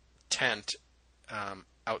empty tent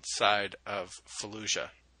outside of Fallujah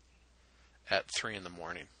at 3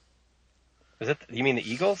 a.m. Is that? You mean the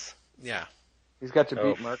Eagles? Yeah. He's got your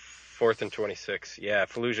beat, Mark. 4th and 26. Yeah,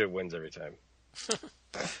 Fallujah wins every time.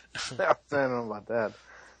 I don't know about that.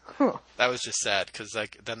 That was just sad because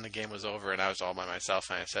then the game was over and I was all by myself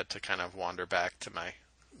and I had to kind of wander back to my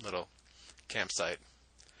little campsite.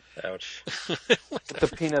 Ouch. with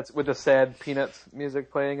the sad Peanuts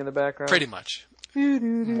music playing in the background. Pretty much.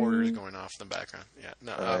 Mortars going off in the background. Yeah.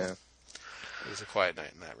 No. Yeah. It was a quiet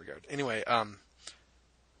night in that regard. Anyway. All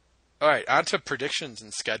right. On to predictions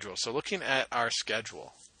and schedule. So looking at our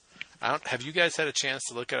schedule, have you guys had a chance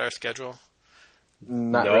to look at our schedule?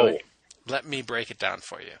 Not really. Let me break it down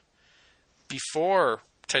for you. Before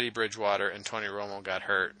Teddy Bridgewater and Tony Romo got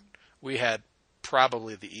hurt, we had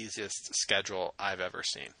probably the easiest schedule I've ever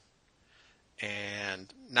seen.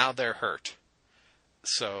 And now they're hurt.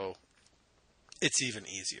 So it's even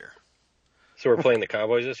easier. So we're playing the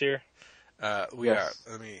Cowboys this year? We are.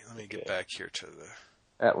 Let me get back here to the...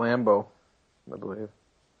 At Lambeau, I believe.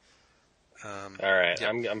 All right. Yeah.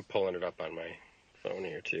 I'm pulling it up on my phone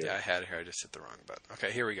here, too. Yeah, I had it here. I just hit the wrong button.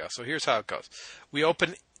 Okay, here we go. So here's how it goes. We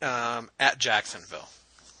open at Jacksonville.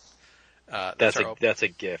 That's a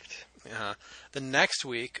gift. The next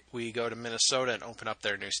week, we go to Minnesota and open up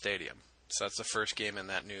their new stadium. So that's the first game in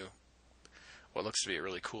that new, what looks to be a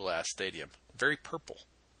really cool-ass stadium. Very purple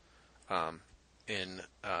in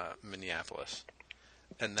Minneapolis.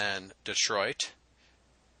 And then Detroit.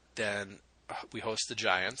 Then we host the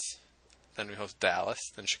Giants. Then we host Dallas.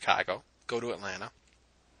 Then Chicago. Go to Atlanta.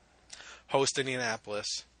 Host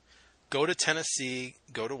Indianapolis. Go to Tennessee.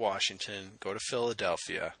 Go to Washington. Go to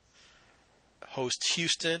Philadelphia. Host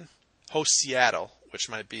Houston. Host Seattle, which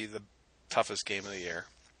might be the toughest game of the year.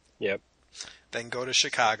 Yep. Then go to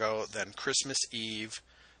Chicago. Then Christmas Eve,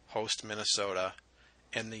 host Minnesota.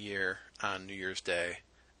 End the year on New Year's Day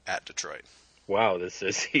at Detroit. Wow, this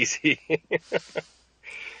is easy.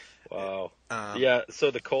 Wow. Yeah,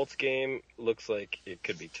 so the Colts game looks like it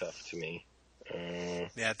could be tough to me.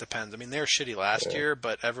 Yeah, it depends. I mean, they were shitty last year,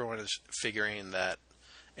 but everyone is figuring that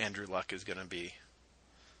Andrew Luck is going to be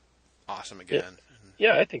awesome again.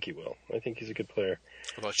 Yeah, I think he will. I think he's a good player.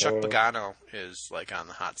 Although Chuck Pagano is on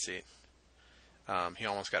the hot seat. He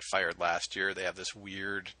almost got fired last year. They have this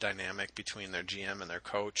weird dynamic between their GM and their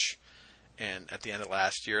coach. And at the end of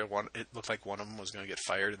last year, it looked like one of them was going to get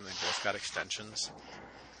fired, and they both got extensions.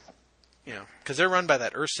 You know, because they're run by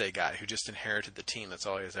that Irsay guy who just inherited the team. That's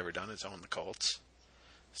all he has ever done is own the Colts.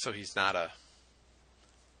 So he's not a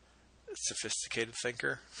sophisticated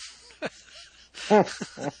thinker. I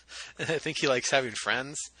think he likes having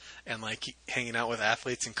friends and hanging out with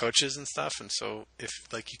athletes and coaches and stuff. And so if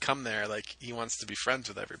you come there, he wants to be friends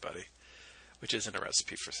with everybody, which isn't a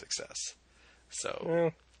recipe for success.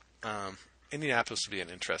 So Indianapolis would be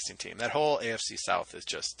an interesting team. That whole AFC South is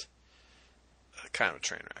just kind of a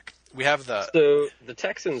train wreck. We have So the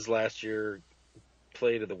Texans last year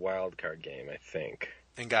played the wild card game, I think,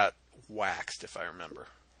 and got waxed, if I remember.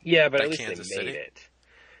 Yeah, but by at least Kansas they made City.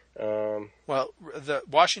 it. Well, the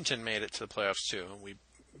Washington made it to the playoffs too, and we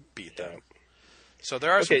beat them. So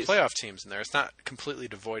there are some playoff teams in there. It's not completely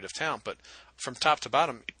devoid of talent, but from top to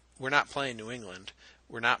bottom, we're not playing New England.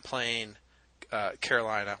 We're not playing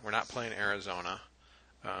Carolina. We're not playing Arizona.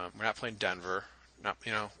 We're not playing Denver.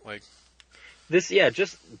 This,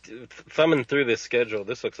 just thumbing through this schedule,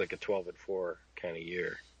 this looks like a 12-4 kind of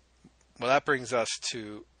year. Well, that brings us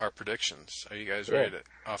to our predictions. Are you guys ready to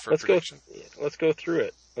offer a prediction? Let's go through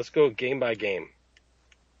it. Let's go game by game.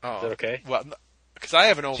 Oh, is that okay? Well, because I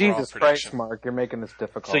have an overall Jesus prediction. Christ, Mark, you're making this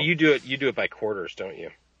difficult. So you do it by quarters, don't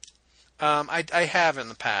you? I have in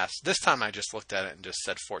the past. This time I just looked at it and just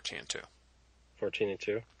said 14-2.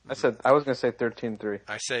 14-2. I was going to say 13-3.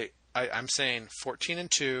 I'm saying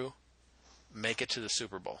 14-2. Make it to the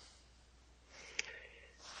Super Bowl.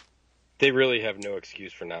 They really have no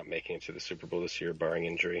excuse for not making it to the Super Bowl this year, barring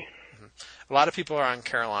injury. A lot of people are on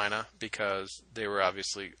Carolina because they were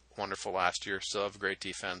obviously wonderful last year, still have a great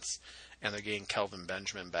defense, and they're getting Kelvin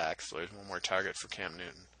Benjamin back, so there's one more target for Cam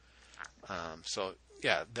Newton. So,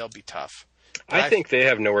 yeah, they'll be tough. I think they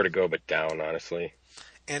have nowhere to go but down, honestly.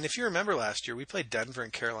 And if you remember last year, we played Denver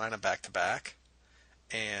and Carolina back-to-back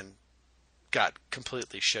and got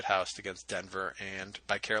completely shithoused against Denver and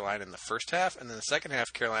by Carolina in the first half. And then the second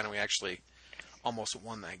half, Carolina, we actually almost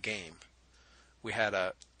won that game. We had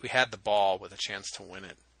the ball with a chance to win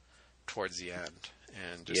it towards the end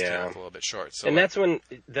and just came up a little bit short. So, and that's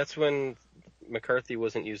when McCarthy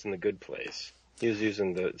wasn't using the good plays. He was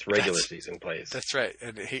using the regular season plays. That's right,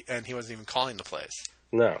 and he wasn't even calling the plays.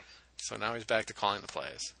 No. So now he's back to calling the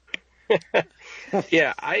plays.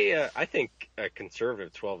 Yeah, I think a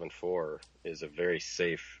conservative 12-4 is a very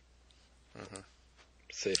safe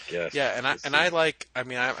guess. Yeah,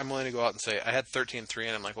 I'm willing to go out and say I had 13-3,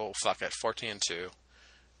 and I'm like, well, fuck it, 14-2.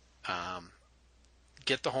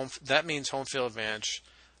 Get the home. That means home field advantage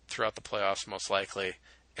throughout the playoffs, most likely,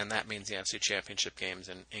 and that means the NFC Championship games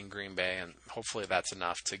in Green Bay, and hopefully that's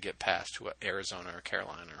enough to get past Arizona or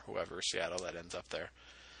Carolina or whoever, Seattle, that ends up there.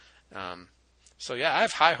 So yeah, I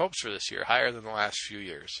have high hopes for this year, higher than the last few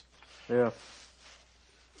years. Yeah.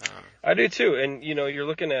 I do too, and you're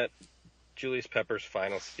looking at Julius Peppers'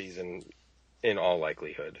 final season in all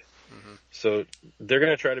likelihood. Mm-hmm. So they're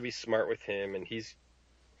going to try to be smart with him, and he's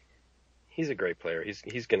a great player.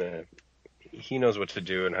 He knows what to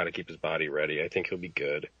do and how to keep his body ready. I think he'll be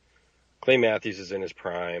good. Clay Matthews is in his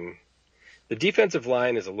prime. The defensive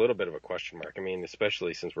line is a little bit of a question mark. I mean,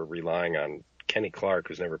 especially since we're relying on Kenny Clark,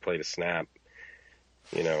 who's never played a snap,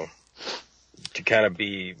 to kind of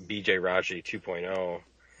be B.J. Raji 2.0.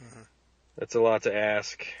 Mm-hmm. That's a lot to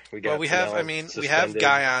ask. We have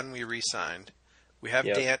Guyon we re-signed. We have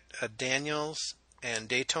Daniels and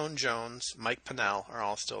Dayton Jones, Mike Pennell are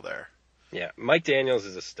all still there. Yeah, Mike Daniels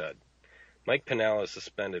is a stud. Mike Pennell is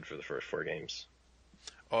suspended for the first 4 games.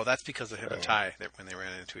 Oh, that's because of him and Ty when they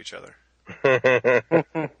ran into each other.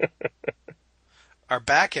 Our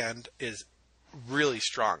back end is really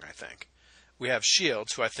strong, I think. We have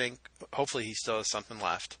Shields, who I think, hopefully he still has something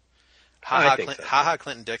left. HaHa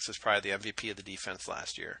Clinton-Dix was probably the MVP of the defense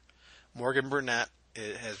last year. Morgan Burnett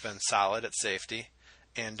has been solid at safety.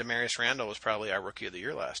 And Demarius Randall was probably our Rookie of the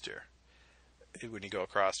Year last year when you go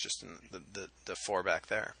across just in the 4 back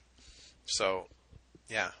there. So,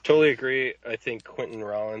 yeah. Totally agree. I think Quentin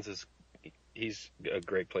Rollins he's a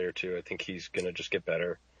great player too. I think he's going to just get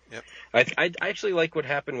better. Yep. I actually like what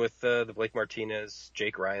happened with the Blake Martinez,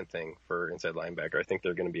 Jake Ryan thing for inside linebacker. I think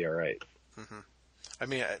they're going to be all right. Mm-hmm. I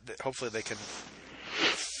mean, hopefully they can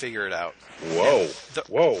figure it out. Whoa.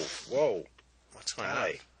 Whoa. What's going on?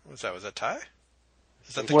 What's that? Was that Ty?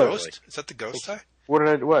 Is that the ghost? Is that the ghost Ty?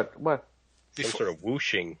 What? Some sort of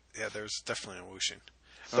whooshing. Yeah, there's definitely a whooshing.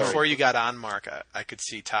 Sorry. Before you got on, Mark, I could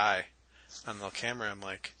see Ty on the camera. I'm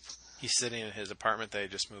like, he's sitting in his apartment that he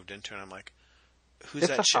just moved into, and I'm like, who's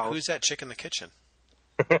that chick in the kitchen?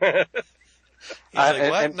 He's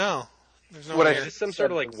like, what? No. There's no one here. Is this some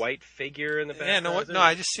sort of like white figure in the back? Yeah, no,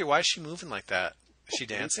 I just see, why is she moving like that? Is she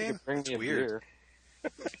dancing? It's weird.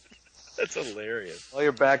 That's hilarious. While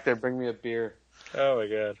you're back there, bring me a beer. Oh my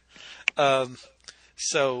god.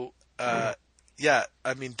 Yeah,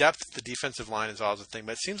 I mean, depth at the defensive line is always a thing,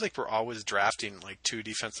 but it seems like we're always drafting like 2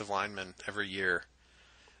 defensive linemen every year.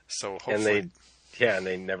 So hopefully, and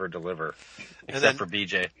they never deliver, except for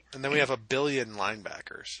BJ. And then we have 1 billion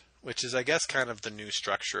linebackers, which is, I guess, kind of the new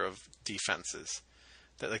structure of defenses.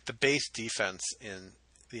 That like the base defense in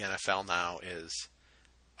the NFL now is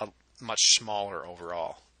a much smaller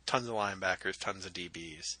overall. Tons of linebackers, tons of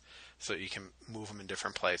DBs, so you can move them in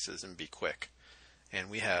different places and be quick. And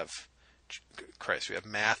we have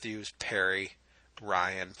Matthews, Perry,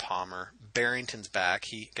 Ryan, Palmer. Barrington's back.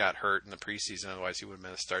 He got hurt in the preseason, otherwise he would have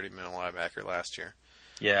been a starting middle linebacker last year.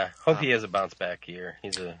 Yeah, hope he has a bounce back year.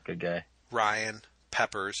 He's a good guy. Ryan,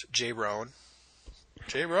 Peppers, Jay Roan.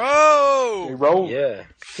 Yeah,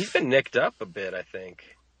 he's been nicked up a bit, I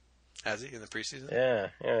think. Has he in the preseason? Yeah,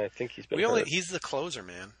 I think he's been. He's the closer,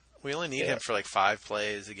 man. We only need him for like 5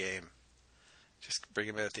 plays a game. Just bring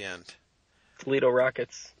him in at the end. Toledo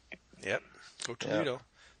Rockets. Yep, go Toledo. Yep.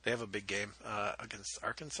 They have a big game against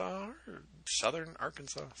Arkansas or Southern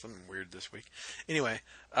Arkansas, something weird this week. Anyway,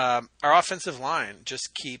 our offensive line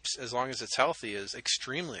just keeps, as long as it's healthy, is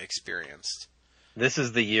extremely experienced. This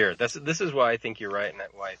is the year. This is why I think you're right, and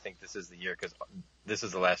why I think this is the year, because this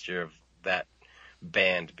is the last year of that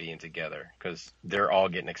band being together, because they're all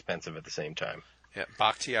getting expensive at the same time. Yeah,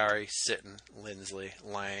 Bakhtiari, Sitton, Lindsley,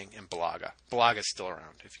 Lang, and Balaga. Balaga's still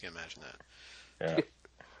around, if you can imagine that. Yeah.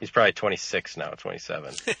 He's probably 26 now,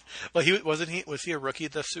 27. Well, was he a rookie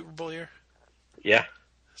the Super Bowl year? Yeah.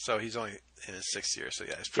 So he's only in his 6th year, so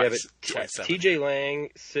yeah, he's Yeah, probably but 27. TJ Lang,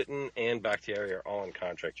 Sitton, and Bakhtiari are all in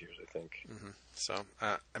contract years, I think. Mm-hmm. So,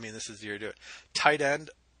 I mean, this is the year to do it. Tight end,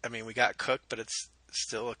 I mean, we got Cook, but it's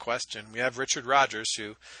still a question. We have Richard Rodgers,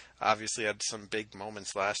 who obviously had some big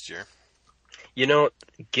moments last year. You know,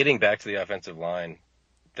 getting back to the offensive line,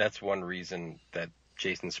 that's one reason that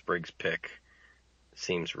Jason Spriggs' pick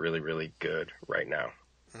seems really, really good right now.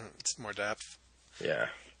 It's more depth. Yeah.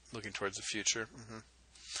 Looking towards the future. Mm-hmm.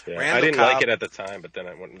 Yeah, Randall I didn't Cobb, like it at the time, but then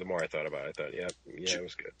the more I thought about it, I thought, yeah, it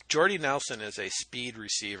was good. Jordy Nelson is a speed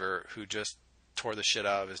receiver who just tore the shit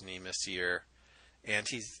out of his knee this year, and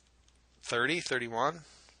he's 30, 31,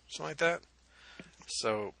 something like that.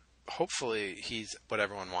 So hopefully he's what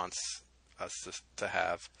everyone wants us to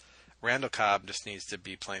have. Randall Cobb just needs to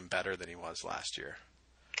be playing better than he was last year.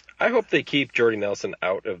 I hope they keep Jordy Nelson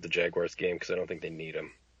out of the Jaguars game because I don't think they need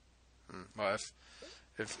him. Well,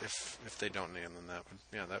 if they don't need him, then that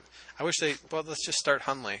would that. I wish they. Well, let's just start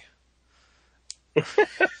Hundley.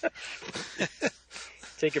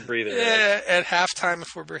 Take a breather. Yeah, at halftime,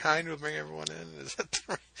 if we're behind, we'll bring everyone in. Is that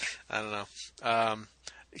the, I don't know.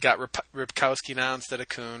 You got Ripkowski now instead of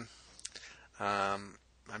Kuhn.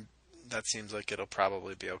 That seems like it'll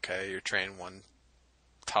probably be okay. You're training one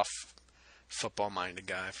tough, football-minded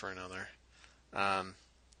guy for another.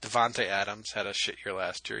 Devontae Adams had a shit year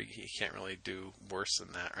last year. He can't really do worse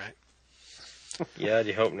than that, right? Yeah,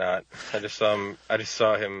 you hope not. I just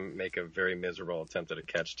saw him make a very miserable attempt at a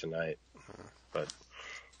catch tonight. But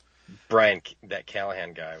Brian, that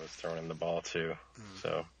Callahan guy, was throwing him the ball too.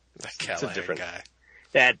 So That it's Callahan a different guy.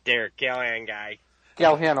 That Derek Callahan guy.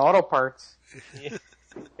 Callahan Auto Parts.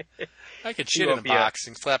 I could shit in a box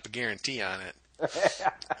and slap a guarantee on it.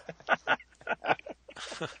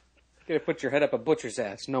 Gotta put your head up a butcher's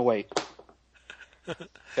ass. No, wait.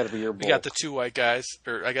 Gotta be your bull. We got the two white guys,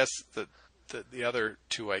 or I guess the other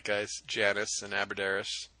two white guys, Janis and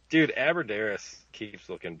Aberderis. Dude, Aberderis keeps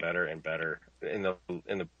looking better and better in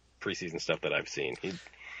the preseason stuff that I've seen.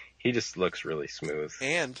 He just looks really smooth.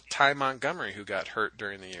 And Ty Montgomery, who got hurt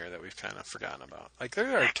during the year that we've kind of forgotten about. Like,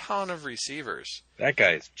 there are a ton of receivers. That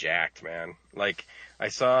guy's jacked, man. Like, I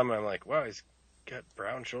saw him and I'm like, wow, he's got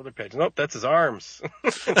brown shoulder pads. Nope, that's his arms.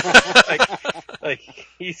 like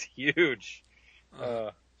he's huge.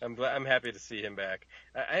 I'm happy to see him back.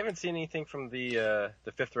 I haven't seen anything from the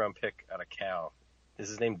 5th round pick out of Cal. Is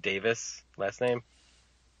his name Davis? Last name?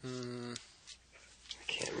 I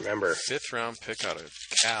can't remember. 5th round pick out of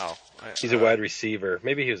Cal. He's a wide receiver.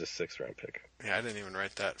 Maybe he was a 6th round pick. Yeah, I didn't even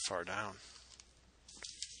write that far down.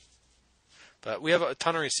 But we have a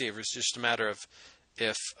ton of receivers. Just a matter of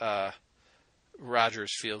if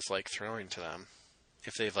Rodgers feels like throwing to them,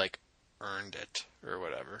 if they've like earned it or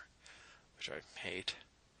whatever, which I hate.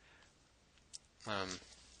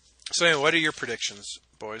 So anyway, what are your predictions,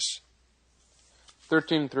 boys?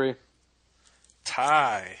 13-3.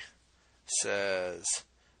 Ty says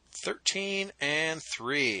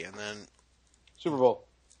 13-3, and then Super Bowl.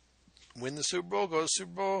 win the Super Bowl, go to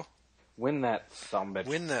Super Bowl, Win that sumbitch.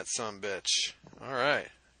 win that sumbitch. All right,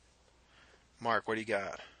 Mark, what do you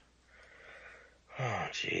got? Oh,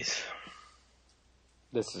 jeez.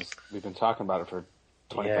 We've been talking about it for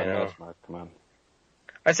 25 minutes, Mark. Come on.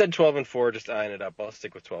 I said 12-4, just eyeing it up. I'll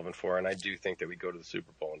stick with 12-4, and I do think that we go to the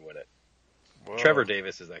Super Bowl and win it. Whoa. Trevor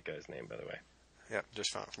Davis is that guy's name, by the way. Yep,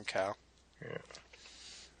 just found it from Cal. Yeah.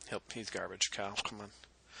 He's garbage, Cal. Come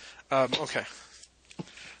on. Okay.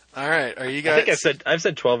 All right. Are you guys? I think I've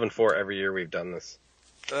said 12-4 every year we've done this.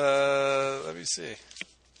 Let me see.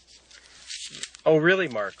 Oh, really,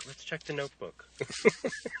 Mark? Let's check the notebook.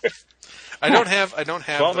 I don't have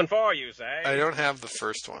 12-4, you say? I don't have the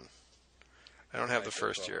first one. I don't have the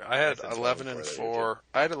first year. I had 11-4.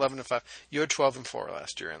 I had 11-5. You had 12-4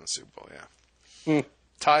 last year in the Super Bowl. Yeah.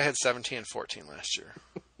 Ty had 17-14 last year.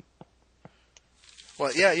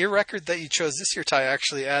 Well, yeah, your record that you chose this year, Ty,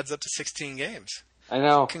 actually adds up to 16 games. I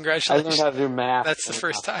know. Congratulations. I learned how to do math. That's the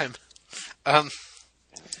first time. All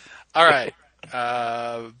right.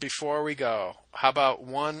 Before we go, how about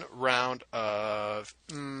one round of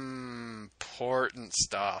important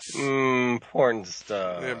stuff? Important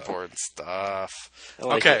stuff. Important stuff.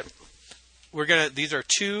 like Okay. it. These are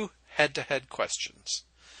 2 head-to-head questions.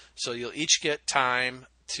 So you'll each get time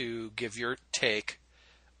to give your take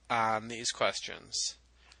on these questions.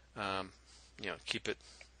 Keep it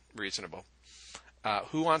reasonable.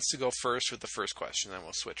 Who wants to go first with the first question? Then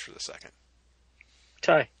we'll switch for the second.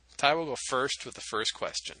 Ty. Ty will go first with the first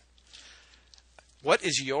question. What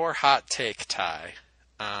is your hot take, Ty,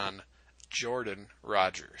 on Jordan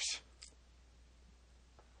Rodgers?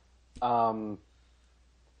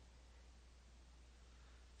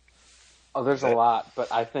 There's a lot,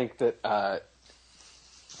 but I think that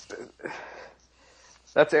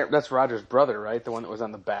that's Rodgers' brother, right? The one that was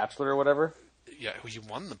on The Bachelor or whatever. Yeah, he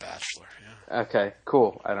won The Bachelor. Yeah. Okay,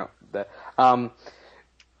 cool.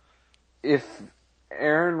 If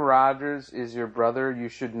Aaron Rodgers is your brother, you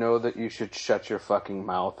should know that you should shut your fucking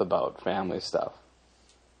mouth about family stuff.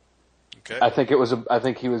 Okay. I think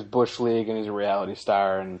he was Bush League and he's a reality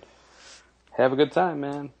star, and have a good time,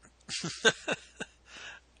 man.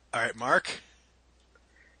 All right, Mark.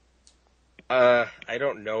 I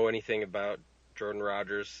don't know anything about Jordan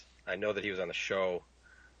Rodgers. I know that he was on the show,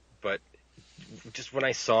 but just when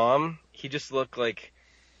I saw him, he just looked like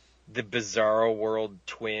the Bizarro World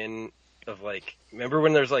twin of, like, remember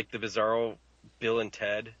when there's like the Bizarro Bill and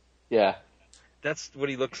Ted? Yeah. That's what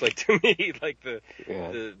he looks like to me, like the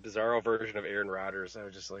Bizarro version of Aaron Rodgers. I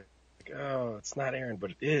was just like, oh, it's not Aaron,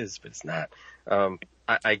 but it is, but it's not.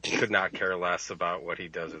 I could not care less about what he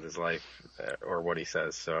does with his life or what he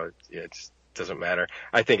says, so it just doesn't matter.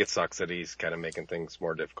 I think it sucks that he's kind of making things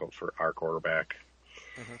more difficult for our quarterback.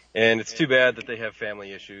 Mm-hmm. And it's too bad that they have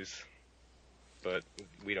family issues, but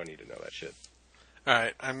we don't need to know that shit. All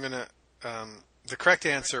right, I'm going to... the correct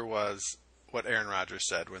answer was what Aaron Rodgers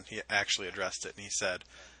said when he actually addressed it, and he said,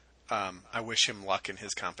 I wish him luck in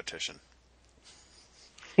his competition.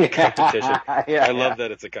 Competition. I love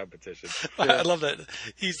that it's a competition. I love that.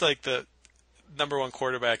 He's like the number one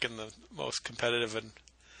quarterback in the most competitive and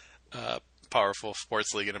powerful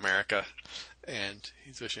sports league in America, and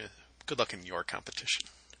he's wishing good luck in your competition.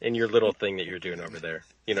 In your little thing that you're doing over there.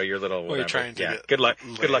 You know, your little whatever. You're trying to get good luck.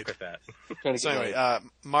 laid. Good luck with that. So anyway,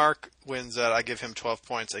 Mark wins that. I give him 12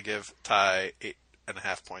 points. I give Ty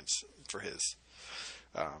 8.5 points for his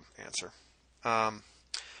answer.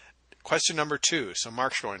 Question number 2. So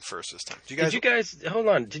Mark's going first this time. Did you guys hold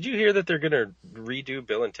on? Did you hear that they're going to redo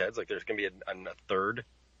Bill and Ted's? Like, there's going to be a third.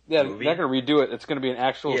 Yeah, movie? they're not going to redo it. It's going to be an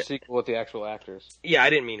actual sequel with the actual actors. Yeah, I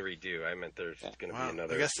didn't mean redo. I meant there's going to be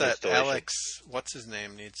another. I guess that Alex, what's his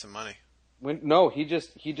name, needs some money. No, he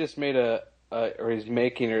just made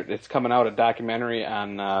it's coming out, a documentary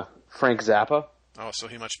on Frank Zappa. Oh, so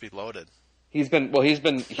he must be loaded. He's been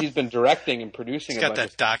directing and producing. He's got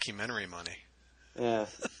that documentary money. Yeah.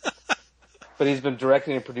 But he's been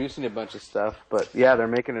directing and producing a bunch of stuff. But yeah, they're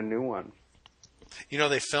making a new one. You know,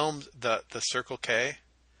 they filmed the Circle K.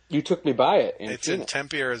 You took me by it. It's in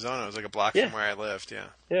Tempe, Arizona. It was like a block from where I lived. Yeah.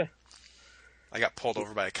 Yeah. I got pulled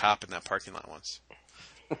over by a cop in that parking lot once.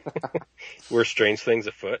 Were strange things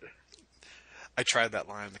afoot? I tried that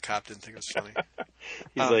line. The cop didn't think it was funny.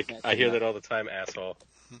 He's like, I hear that all the time, asshole.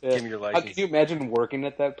 Yeah. Give me your license. Can you imagine working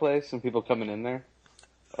at that place and people coming in there?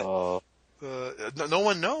 Oh. No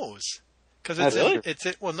one knows. Because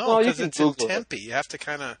it's in Tempe. You have to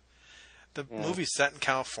kind of... The movie's set in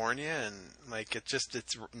California, and like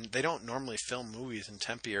they don't normally film movies in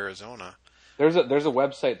Tempe, Arizona. There's a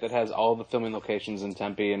website that has all the filming locations in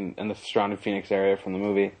Tempe and the surrounding Phoenix area from the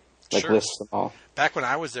movie. Like lists them all. Back when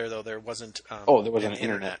I was there, though, there wasn't. There wasn't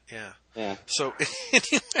internet. Yeah. So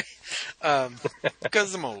anyway,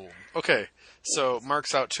 because I'm old. Okay, so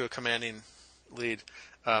Mark's out to a commanding lead.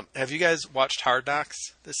 Have you guys watched Hard Knocks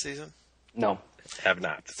this season? No, have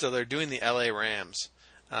not. So they're doing the LA Rams.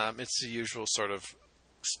 It's the usual sort of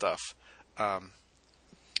stuff.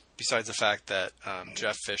 Besides the fact that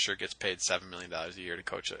Jeff Fisher gets paid $7 million a year to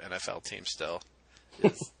coach an NFL team still,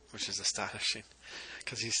 which is astonishing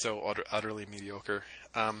because he's so utterly mediocre.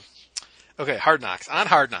 Okay, Hard Knocks. On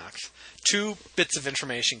Hard Knocks, 2 bits of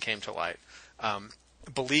information came to light.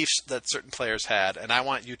 Beliefs that certain players had, and I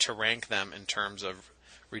want you to rank them in terms of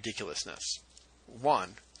ridiculousness.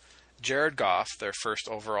 1, Jared Goff, their first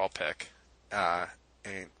overall pick, a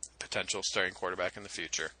potential starting quarterback in the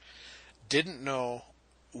future, didn't know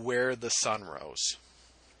where the sun rose.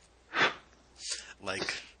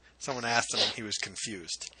 Like, someone asked him and he was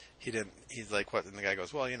confused. He's like, what? And the guy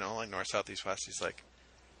goes, well, like north, south, east, west. He's like,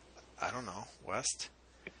 I don't know, west?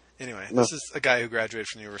 Anyway, This is a guy who graduated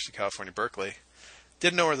from the University of California, Berkeley.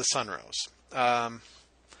 Didn't know where the sun rose.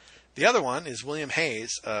 The other one is William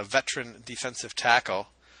Hayes, a veteran defensive tackle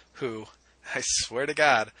who, I swear to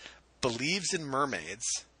God, believes in mermaids,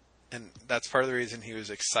 and that's part of the reason he was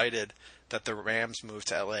excited that the Rams moved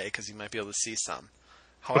to LA, because he might be able to see some.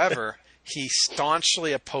 However, he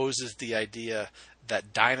staunchly opposes the idea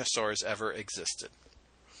that dinosaurs ever existed.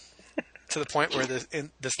 To the point where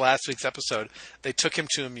in this last week's episode, they took him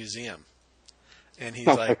to a museum. And he's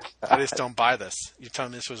like, I just don't buy this. You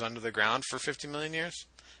telling me this was under the ground for 50 million years?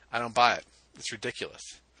 I don't buy it. It's ridiculous.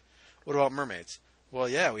 What about mermaids? Well,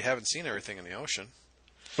 yeah, we haven't seen everything in the ocean.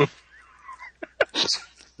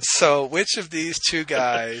 So, which of these two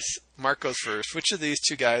guys, Mark goes first, which of these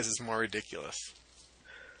two guys is more ridiculous?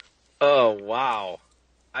 Oh, wow.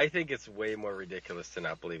 I think it's way more ridiculous to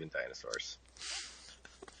not believe in dinosaurs.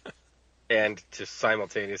 And to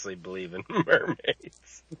simultaneously believe in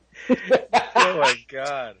mermaids. Oh my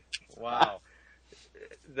God. Wow.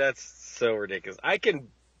 That's so ridiculous. I can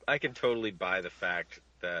totally buy the fact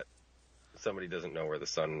that somebody doesn't know where the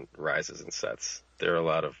sun rises and sets. There are a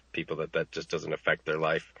lot of people that just doesn't affect their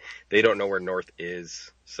life. They don't know where north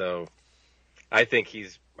is. So I think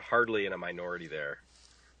he's hardly in a minority there.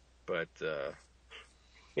 But,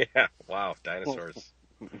 yeah, wow, dinosaurs.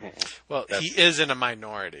 Well, he is in a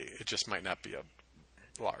minority. It just might not be a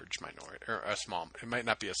large minority, or a small. It might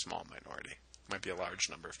not be a small minority. It might be a large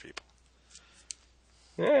number of people.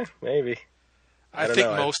 Yeah, maybe. I think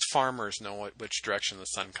most farmers know which direction the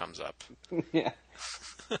sun comes up. Yeah.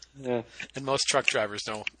 Yeah. And most truck drivers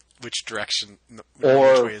know which direction which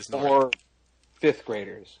way is north. Or fifth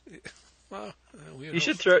graders. Well, you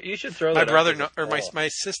should throw my that brother or my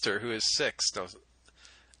sister who is 6 knows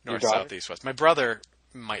north, south, east, west. My brother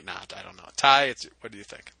might not. I don't know. Ty, what do you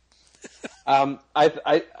think? I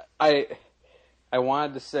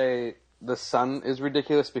wanted to say the sun is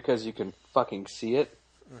ridiculous because you can fucking see it,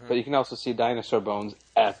 but you can also see dinosaur bones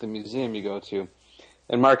at the museum you go to.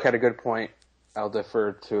 And Mark had a good point. I'll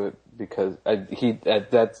defer to it because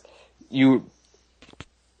you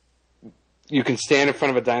can stand in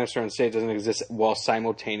front of a dinosaur and say it doesn't exist while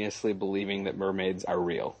simultaneously believing that mermaids are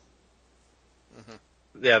real.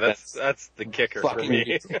 Yeah, that's the kicker for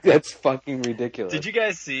me. That's fucking ridiculous. Did you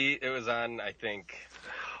guys see? It was on, I think,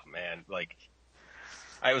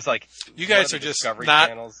 I was like, you guys are just Discovery not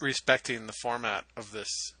channels. Respecting the format of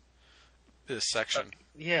this section.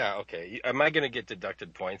 Yeah, okay. Am I going to get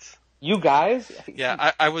deducted points? You guys?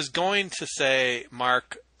 Yeah, I was going to say,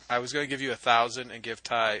 Mark, I was going to give you 1,000 and give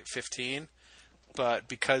Ty 15, but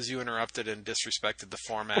because you interrupted and disrespected the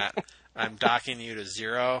format, I'm docking you to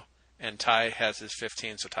 0, and Ty has his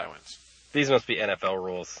 15, so Ty wins. These must be NFL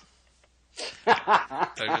rules.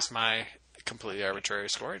 They're just my completely arbitrary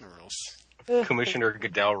scoring rules. Commissioner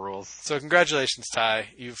Goodell rules. So congratulations, Ty.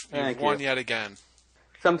 You've won yet again.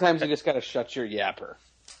 Sometimes you just got to shut your yapper.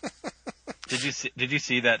 Did you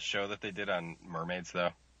see that show that they did on mermaids though?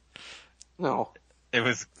 No. It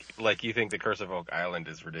was like, you think the Curse of Oak Island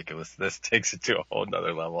is ridiculous. This takes it to a whole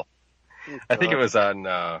nother level. I think it was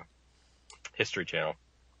on History Channel.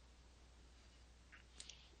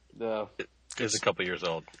 It was a couple years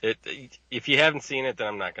old. If you haven't seen it, then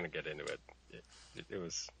I'm not going to get into it. It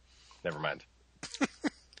was, never mind.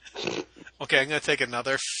 Okay, I'm going to take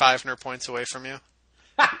another 500 points away from you.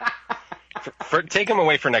 Take them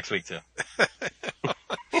away for next week, too.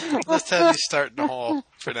 Let's have you start in the hole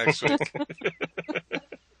for next week.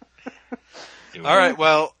 All right,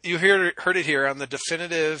 well, you heard it here on the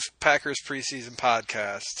Definitive Packers Preseason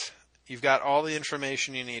Podcast. You've got all the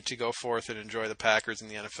information you need to go forth and enjoy the Packers in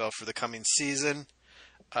the NFL for the coming season.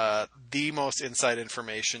 The most inside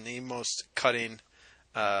information, the most cutting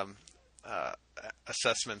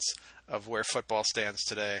assessments of where football stands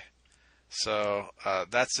today. So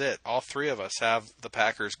that's it. All three of us have the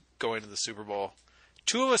Packers going to the Super Bowl.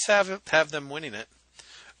 2 of us have them winning it.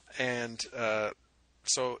 And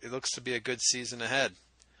so it looks to be a good season ahead.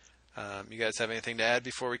 You guys have anything to add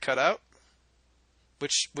before we cut out?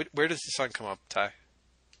 Where does the sun come up, Ty?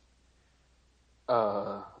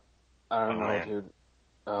 I don't know, dude.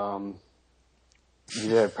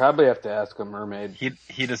 Yeah, probably have to ask a mermaid.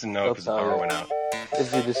 He doesn't know if his power went out.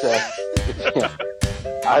 If you just ask, yeah.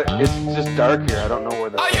 It's just dark here. I don't know where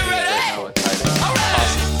the sun is right now. It's hiding.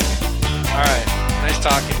 All right. Nice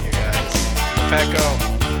talking to you guys. Go Pack, go.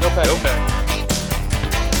 Go Pack. Go Pack.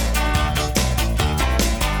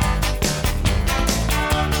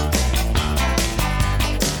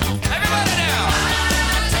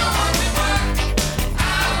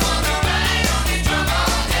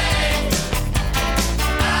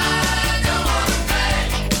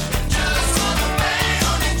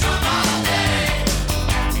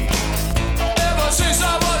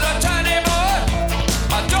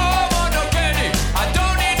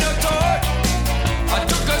 I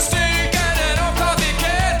took a stick and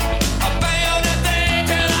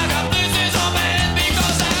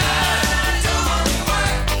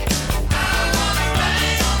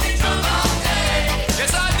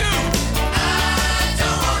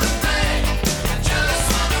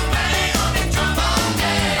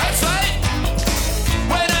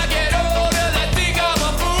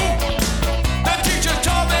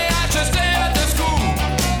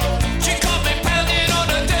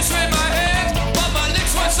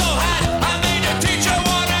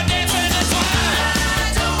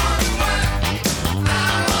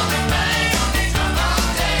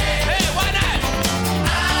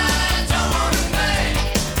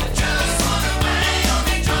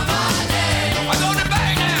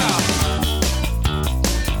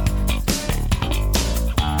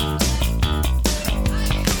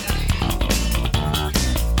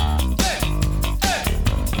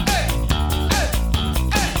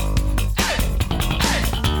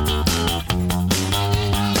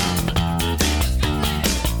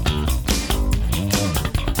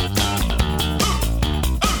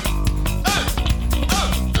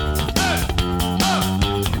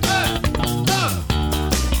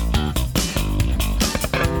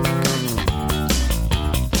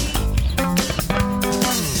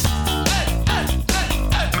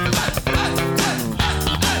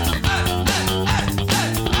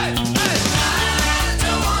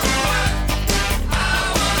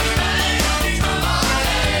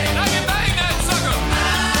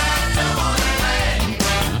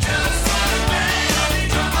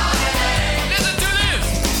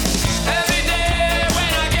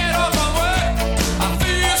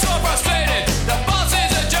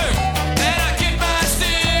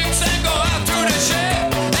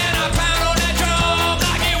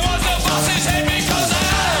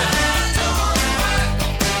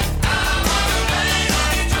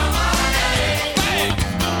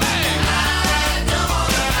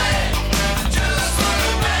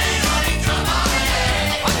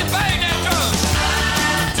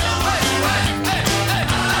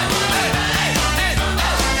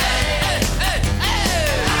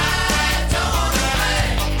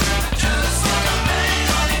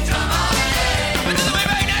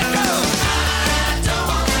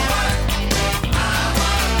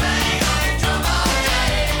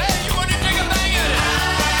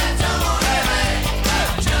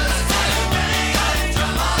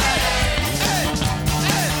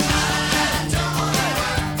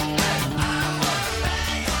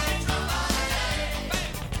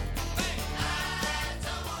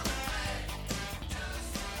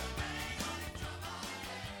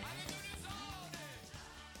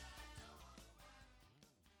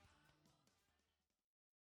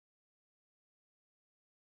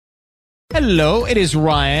Hello, it is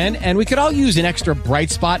Ryan, and we could all use an extra bright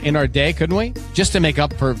spot in our day, couldn't we? Just to make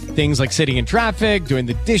up for things like sitting in traffic, doing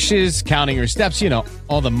the dishes, counting your steps,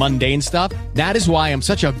 all the mundane stuff. That is why I'm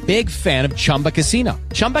such a big fan of Chumba Casino.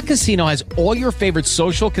 Chumba Casino has all your favorite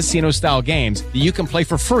social casino-style games that you can play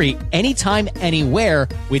for free anytime, anywhere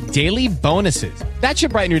with daily bonuses. That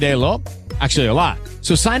should brighten your day a little. Actually, a lot.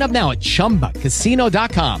 So sign up now at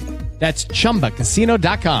ChumbaCasino.com. That's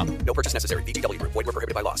ChumbaCasino.com. No purchase necessary. VGW Group. Void where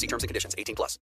prohibited by law. See terms and conditions. 18+.